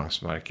at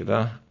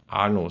finansmarkedet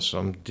noe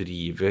som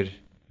driver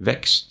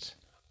vekst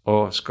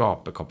og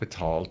skaper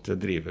kapital til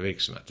å drive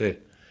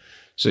virksomheter.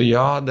 Så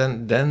ja,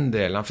 den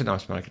delen av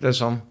finansmarkedet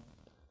som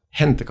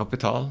henter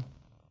kapital,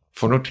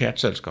 får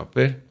notert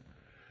selskaper,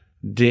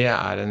 det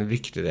en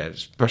viktig del.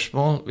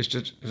 Spørsmål, hvis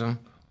du liksom,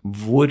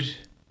 hvor,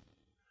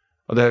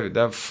 og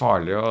det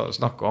farlig å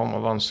snakke om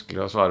og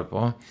vanskelig å svare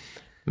på,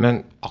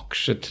 men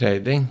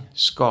aksjetrading,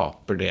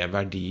 skaper det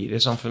verdier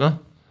i samfunnet?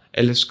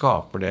 Eller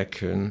skaper det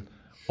kun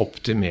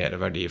optimere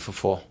verdier for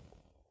få?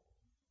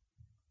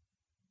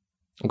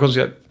 Man kan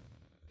si at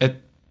et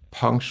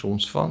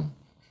pensjonsfond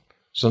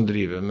som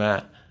driver med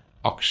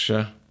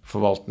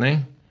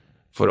aksjeforvaltning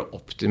for å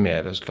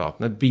optimere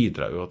resultatene,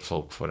 bidrar jo at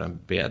folk får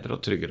en bedre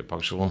og tryggere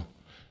pensjon.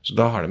 Så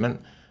da har det,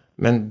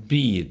 men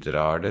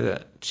bidrar det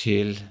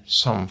til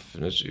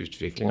samfunnets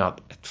utvikling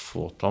at et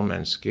fåtall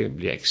mennesker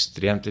blir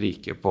ekstremt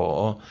rike på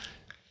å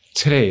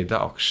trade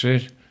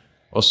aksjer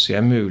og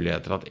se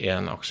muligheter at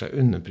en aksje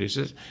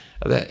underpriset?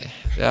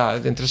 Ja,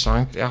 det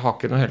interessant. Jeg har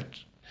ikke noe helt...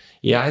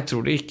 Jeg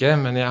tror det ikke,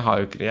 men jeg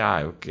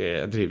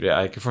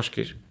er ikke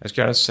forsker. Jeg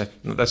skulle gjerne sett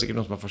noe. Det sikkert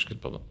noen som har forsket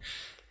på det.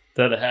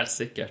 Det det helt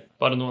sikkert.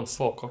 Bare noen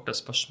få korte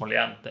spørsmål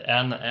igjen. Det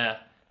ene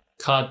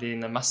hva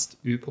dine mest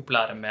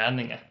upopulære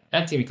meninger?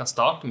 En ting vi kan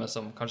starte med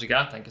som kanskje ikke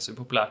jeg tenker så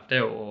upopulært, det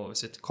jo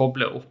hvis vi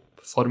kobler opp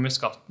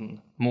formuesskatten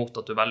mot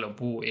at du velger å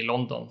bo i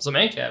London, som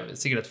egentlig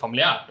sikkert et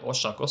familiært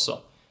årsak også.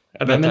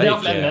 Ja, men det i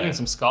hvert fall en mening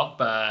som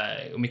skaper,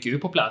 om ikke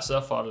upopulær, så i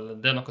hvert fall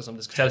det noe som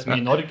diskuteres mye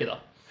i Norge da.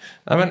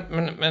 Nei,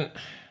 men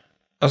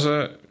altså,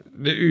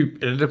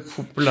 det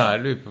populære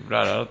eller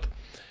upopulære at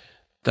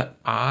det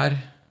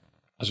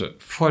altså,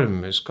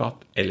 formuesskatt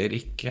eller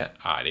ikke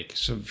ikke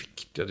så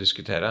viktig å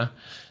diskutere.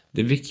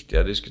 Det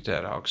viktige å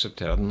diskutere å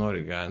akseptere at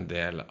Norge en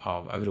del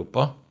av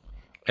Europa,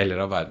 eller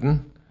av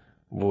verden,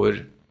 hvor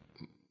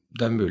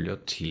det mulig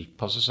å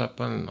tilpasse seg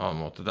på en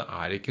annen måte. Det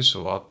ikke så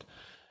at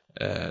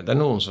det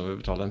noen som vil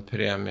betale en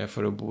premie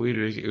for å bo i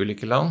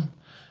ulike land,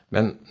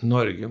 men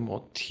Norge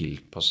må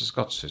tilpasse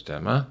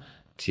skattesystemet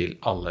til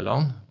alle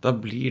land. Da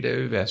blir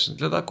det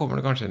uvesentlig. Da kommer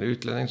det kanskje en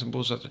utlending som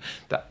bosetter.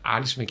 Det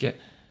liksom ikke...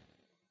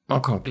 Man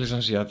kan ikke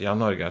liksom si at ja,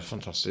 Norge et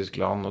fantastisk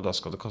land, og da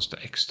skal det koste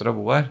ekstra å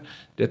bo her.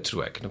 Det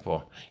tror jeg ikke noe på.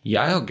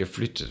 Jeg har ikke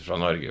flyttet fra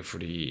Norge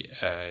fordi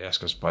jeg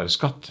skal spare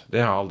skatt.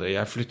 Det har jeg aldri.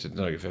 Jeg flyttet til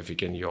Norge for jeg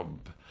fikk en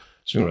jobb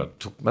som gjorde at jeg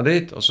tok meg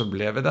dit, og så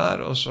ble vi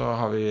der, og så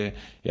har vi...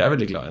 Jeg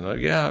veldig glad i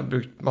Norge. Jeg har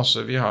brukt masse...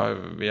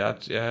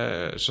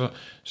 Så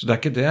det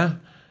ikke det.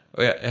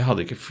 Og jeg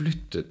hadde ikke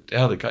flyttet...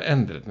 Jeg hadde ikke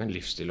endret min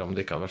livsstil om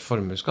det ikke hadde vært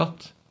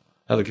formuesskatt.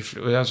 Når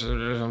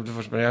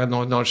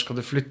skal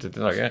du flytte til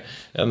Norge?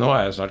 Ja, nå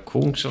jeg snart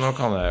kong, så nå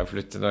kan jeg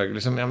flytte til Norge.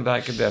 Liksom, ja, men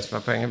det ikke det som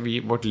poenget.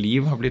 Vårt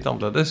liv har blitt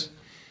annerledes.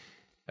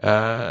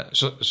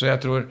 Så jeg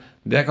tror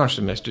det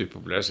kanskje det mest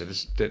upopulære.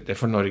 Det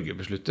får Norge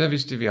beslutte.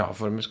 Hvis de vil ha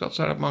formuesskatt,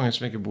 så det mange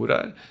som ikke bor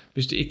her.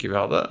 Hvis de ikke vil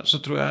ha det, så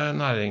tror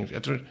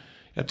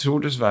jeg tror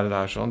dessverre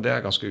det sånn,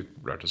 det ganske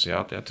upopulært å si,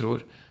 at jeg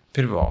tror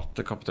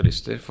private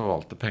kapitalister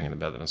forvalter pengene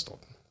bedre enn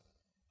staten.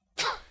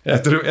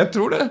 Jeg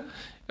tror det.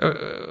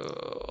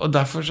 Og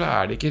derfor så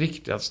det ikke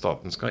riktig at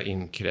staten skal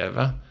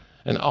innkreve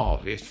en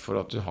avgift for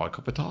at du har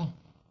kapital.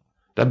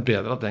 Det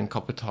bedre at den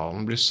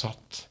kapitalen blir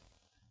satt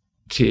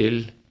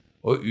til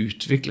å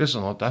utvikle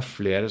sånn at det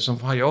flere som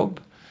har jobb.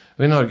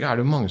 Og i Norge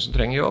det jo mange som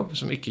trenger jobb,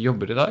 som ikke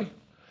jobber i dag.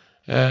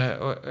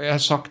 Og jeg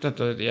har sagt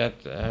dette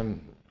en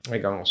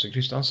gang også i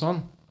Kristiansand.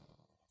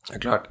 Det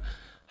klart,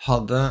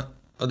 og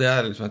det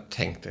liksom et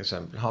tenkt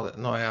eksempel,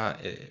 når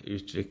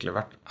jeg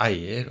vært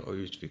eier og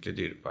utviklet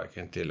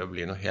Dyreparken til å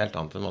bli noe helt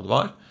annet enn hva det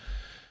var,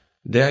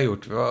 det har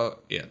gjort ved å,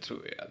 jeg tror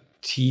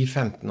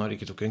 10-15 år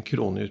ikke tok en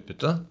krone i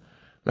utbytte.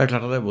 Men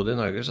klart at jeg bodde i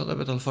Norge, så hadde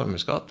jeg betalt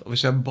formuesskatt. Og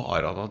hvis jeg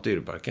bare hadde hatt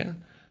Dyreparken,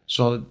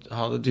 så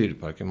hadde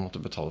Dyreparken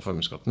måttet betale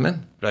formuesskatten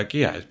min. Det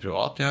ikke jeg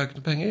privat, jeg har ikke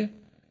noe penger,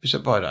 hvis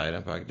jeg bare eier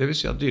en park. Det vil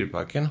si at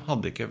Dyreparken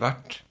hadde ikke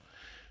vært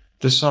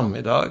det samme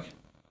i dag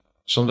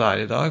som det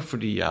i dag,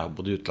 fordi jeg har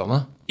bodd i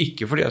utlandet.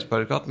 Ikke fordi jeg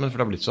sparer katt, men for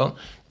det har blitt sånn.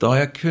 Da har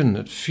jeg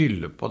kunnet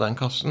fylle på den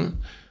kassen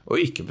og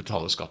ikke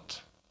betale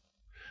skatt.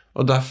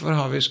 Og derfor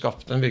har vi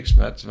skapt en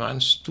virksomhet som en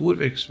stor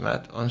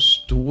virksomhet, og en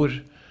stor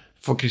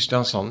for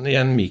Kristiansand i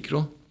en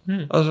mikro.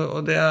 Altså,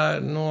 og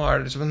nå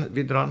det liksom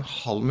vi drar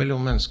 500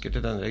 000 mennesker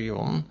til den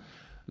regionen.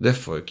 Det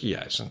får ikke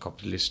jeg som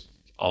kapitalist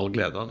all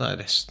glede av. Det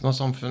resten av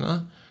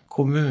samfunnet,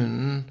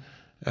 kommunen,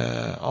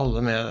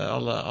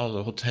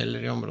 alle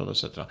hoteller i området,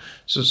 etc.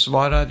 Så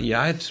svaret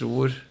jeg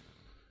tror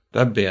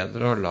det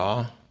bedre å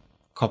la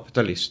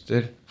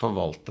kapitalister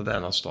forvalte det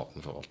enn at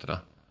staten forvalter det.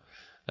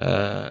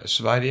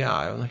 Sverige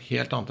jo noe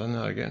helt annet enn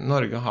Norge.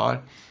 Norge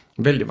har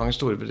veldig mange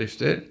store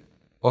bedrifter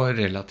og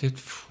relativt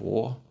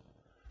få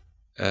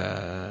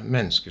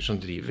mennesker som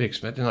driver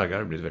virksomhet. I Norge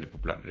det blitt veldig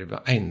populært å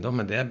drive eiendom,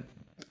 men det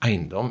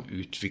eiendom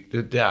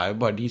utviklet, det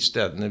jo bare de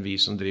stedene vi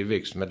som driver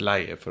virksomhet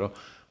leier for å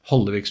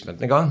holde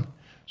virksomheten i gang.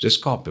 Så det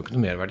skaper jo ikke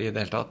noe merverdi i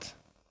det hele tatt.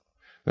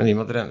 Men i og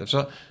med det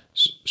så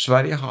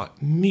Sverige har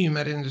mye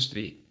mer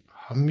industri,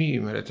 har mye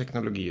mer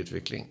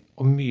teknologiutvikling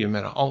og mye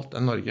mer av alt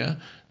enn Norge.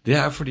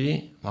 Det fordi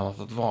man har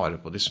tatt vare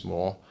på de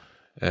små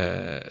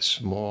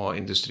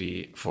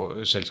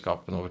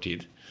industriselskapene over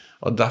tid.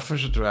 Og derfor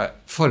så tror jeg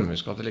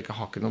formuesskatt ikke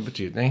har ikke noen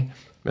betydning,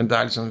 men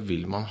det liksom,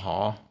 vil man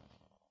ha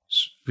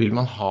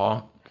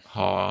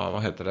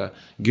hva heter det,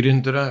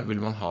 gründere, vil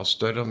man ha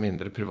større og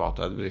mindre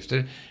private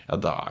bedrifter, ja,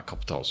 da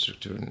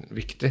kapitalstrukturen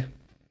viktig.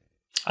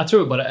 Jeg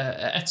tror bare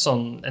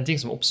en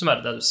ting som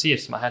oppsummerer det du sier,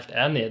 som jeg helt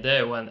enig i, det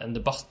jo en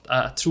debatt,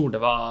 jeg tror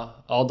det var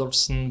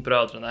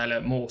Adolfsen-brødrene,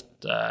 eller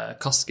mot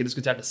Kaski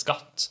diskuterte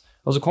skatt,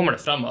 og så kommer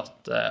det frem at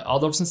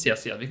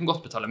Adolfsen-siden sier at vi kan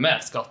godt betale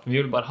mer skatt, men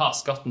vi vil bare ha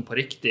skatten på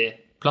riktig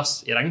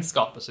plass i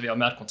regnskapet, så vi har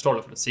mer kontroll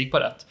og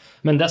forutsigbarhet.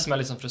 Men det som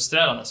liksom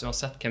frustrerende,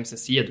 uansett hvem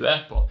sin side du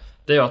på,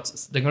 det jo at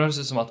det kan høres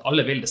ut som at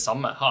alle vil det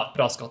samme, ha et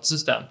bra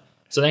skattesystem.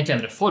 Så det egentlig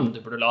en reform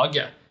du burde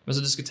lage, men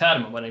så diskuterer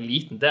man bare en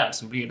liten del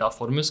som blir da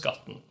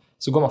formuesskatten.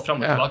 Så går man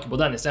frem og tilbake på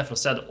den, i stedet for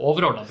å se det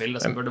overordnede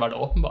bildet som burde være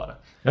det åpenbare.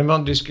 Men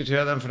man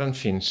diskuterer den, for den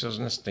finnes jo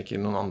nesten ikke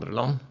i noen andre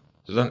land.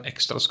 Så det en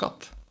ekstra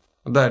skatt.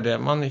 Og det det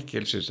man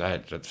ikke synes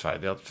helt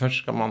rettferdig, at først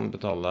skal man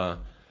betale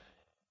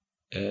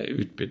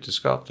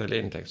utbytteskatt eller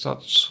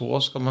inntektsskatt, så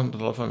skal man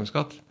betale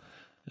formuesskatt.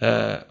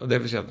 Og det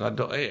vil si at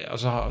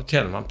altså,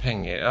 tjener man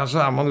penger,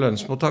 altså man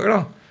lønnsmottaker da,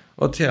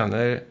 og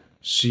tjener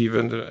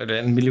 700 eller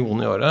 1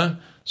 million i året,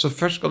 så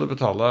først skal du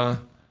betale,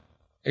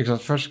 ikke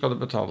sant, først skal du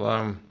betale,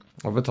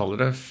 og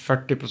betaler det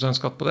 40%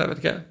 skatt på det,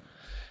 vet ikke.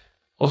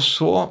 Og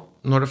så,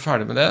 når du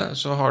ferdig med det,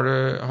 så har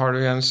du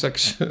igjen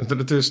 600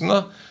 000 da,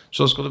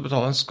 så skal du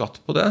betale en skatt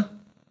på det.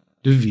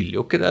 Du vil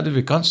jo ikke det, du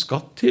vil ikke ha en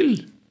skatt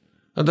til.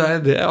 Og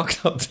det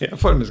akkurat det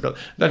formuesskatt.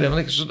 Det det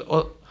man ikke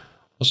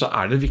og så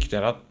det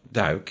viktigere at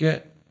det jo ikke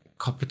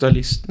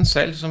kapitalisten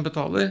selv som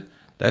betaler.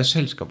 Det jo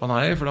selskapet han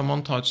eier, for da må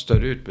man ta et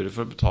større utbytte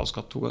for å betale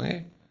skatt 2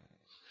 ganger.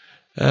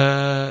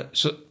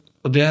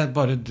 Og det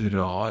bare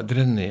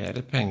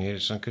drenere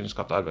penger som kunne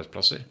skatte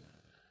arbeidsplasser.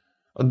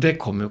 Og det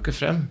kommer jo ikke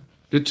frem.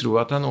 Du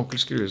tror at det en onkel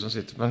Skrue som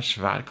sitter på en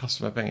svær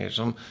kasse med penger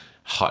som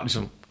har,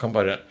 liksom, kan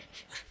bare...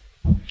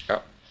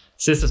 Ja.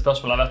 Siste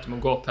spørsmål, jeg vet du må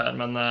gå opp her,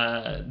 men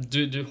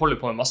du holder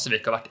på med masse vi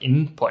ikke har vært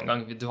inn på en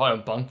gang. Du har jo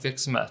en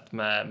bankvirksomhet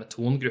med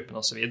Tongruppen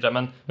og så videre,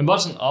 men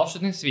bare sånn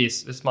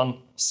avslutningsvis, hvis man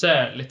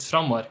ser litt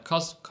fremover,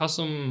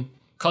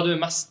 hva du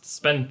mest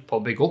spent på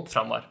å bygge opp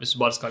fremover, hvis du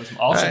bare skal liksom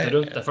avslutte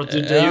rundt det? For du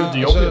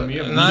jobber jo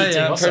mye med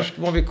ting også. Først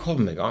må vi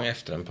komme i gang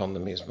efter en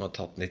pandemi som har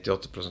tatt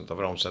 98%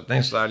 av vår omsetning,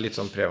 så det litt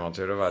sånn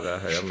prematur å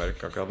være høy og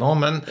mørk akkurat nå,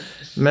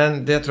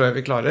 men det tror jeg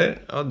vi klarer,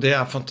 og det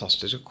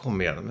fantastisk å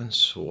komme gjennom en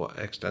så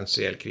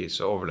eksistensiell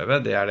krise og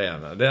overleve. Det det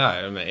ene. Det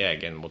jo med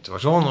egen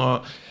motivasjon,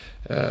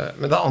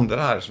 men det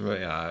andre som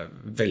jeg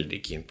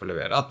veldig keen på å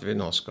levere, at vi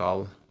nå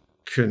skal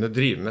kunne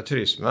drive med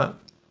turisme,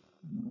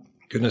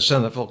 kunne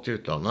sende folk til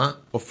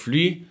utlandet og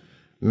fly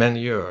men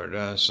gjøre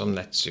det som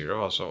net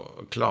zero,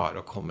 altså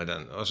klare å komme i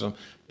den, altså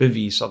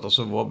bevise at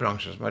også vår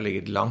bransje som har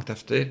ligget langt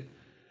efter,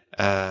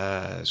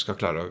 skal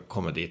klare å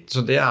komme dit.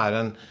 Så det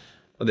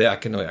og det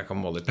ikke noe jeg kan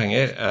måle i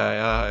penger.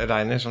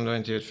 Reiner, som du har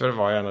intervjuet før,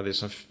 var en av de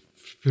som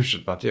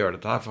pushet meg til å gjøre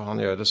dette her, for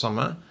han gjør det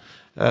samme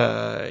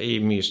i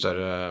mye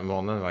større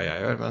måned enn hva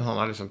jeg gjør, men han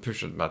har liksom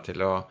pushet meg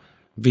til å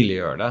ville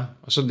gjøre det.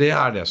 Så det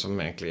det som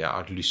egentlig jeg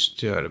har lyst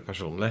til å gjøre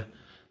personlig.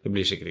 Det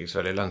blir sikkert ikke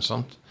så veldig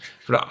lønnsomt.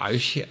 For det jo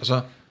ikke, altså,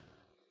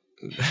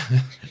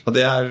 og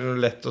det jo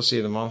lett å si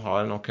når man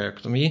har nok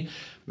økonomi,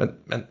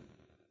 men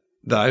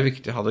det jo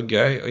viktig å ha det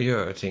gøy og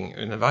gjøre ting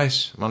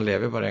underveis. Man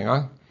lever bare en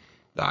gang.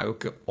 Det jo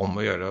ikke om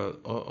å gjøre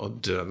å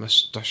dø med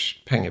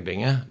størst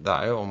pengebinge. Det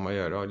jo om å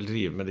gjøre å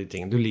drive med de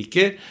tingene du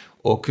liker,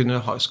 og kunne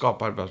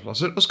skape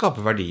arbeidsplasser og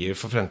skape verdier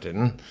for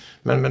fremtiden.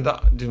 Men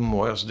du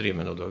må jo også drive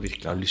med noe du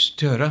virkelig har lyst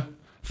til å gjøre.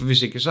 For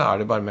hvis ikke så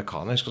det bare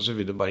mekanisk, og så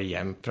vil du bare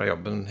hjem fra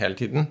jobben hele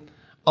tiden.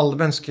 Alle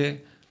mennesker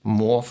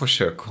må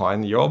forsøke å ha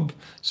en jobb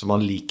som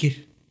man liker.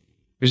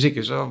 Hvis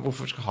ikke så,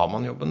 hvorfor har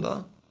man jobben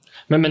da?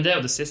 Men det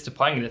jo det siste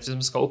poenget ditt. Hvis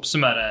man skal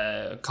oppsummere,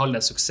 kalle det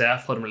en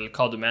suksessformel, eller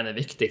hva du mener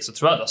viktigst, så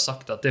tror jeg du har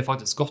sagt at det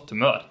faktisk godt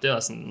humør. Det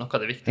nesten noe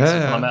av det viktigste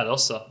som kan ha med det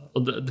også.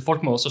 Og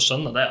folk må også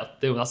skjønne det, at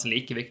det jo nesten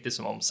like viktig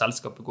som om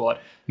selskapet går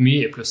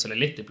mye i pluss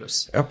eller litt i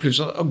pluss. Ja, pluss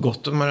og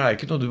godt humør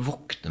ikke noe du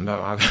våkner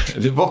med.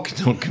 Du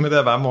våkner ikke med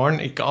det hver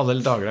morgen. Ikke alle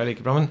dager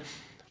like bra,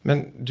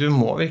 men du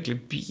må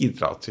virkelig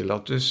bidra til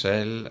at du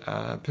selv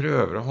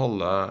prøver å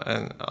holde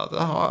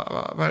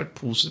være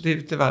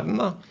positiv til verden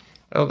da.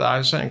 Og det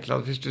jo så enkelt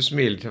at hvis du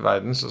smiler til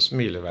verden, så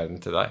smiler verden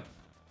til deg.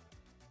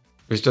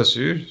 Hvis du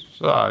sur,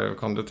 så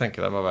kan du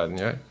tenke deg hva verden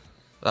gjør.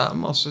 Det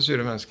masse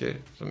sure mennesker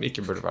som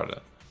ikke burde være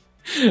det.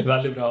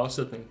 Veldig bra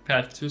avslutning.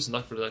 Per, tusen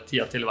takk for at du har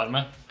tida til å være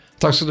med.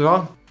 Takk skal du ha.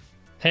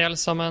 Hei alle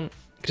sammen,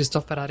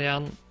 Kristoffer her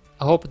igjen.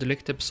 Jeg håper du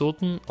likte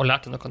episoden og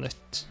lærte noe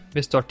nytt.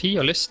 Hvis du har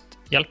tid og lyst,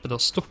 hjelper det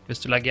oss stort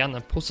hvis du legger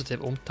igjen en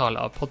positiv omtale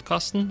av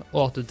podcasten,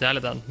 og at du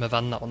deler den med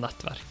venner og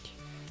nettverk.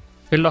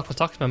 Vil du ha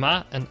kontakt med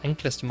meg, den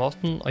enkleste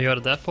måten å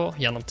gjøre det på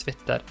gjennom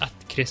Twitter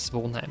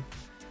 @ChrisVonheim.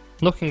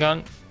 Nok en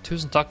gang,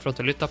 tusen takk for at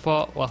du lyttet på,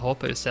 og jeg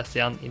håper vi ses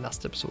igjen i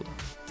neste episode.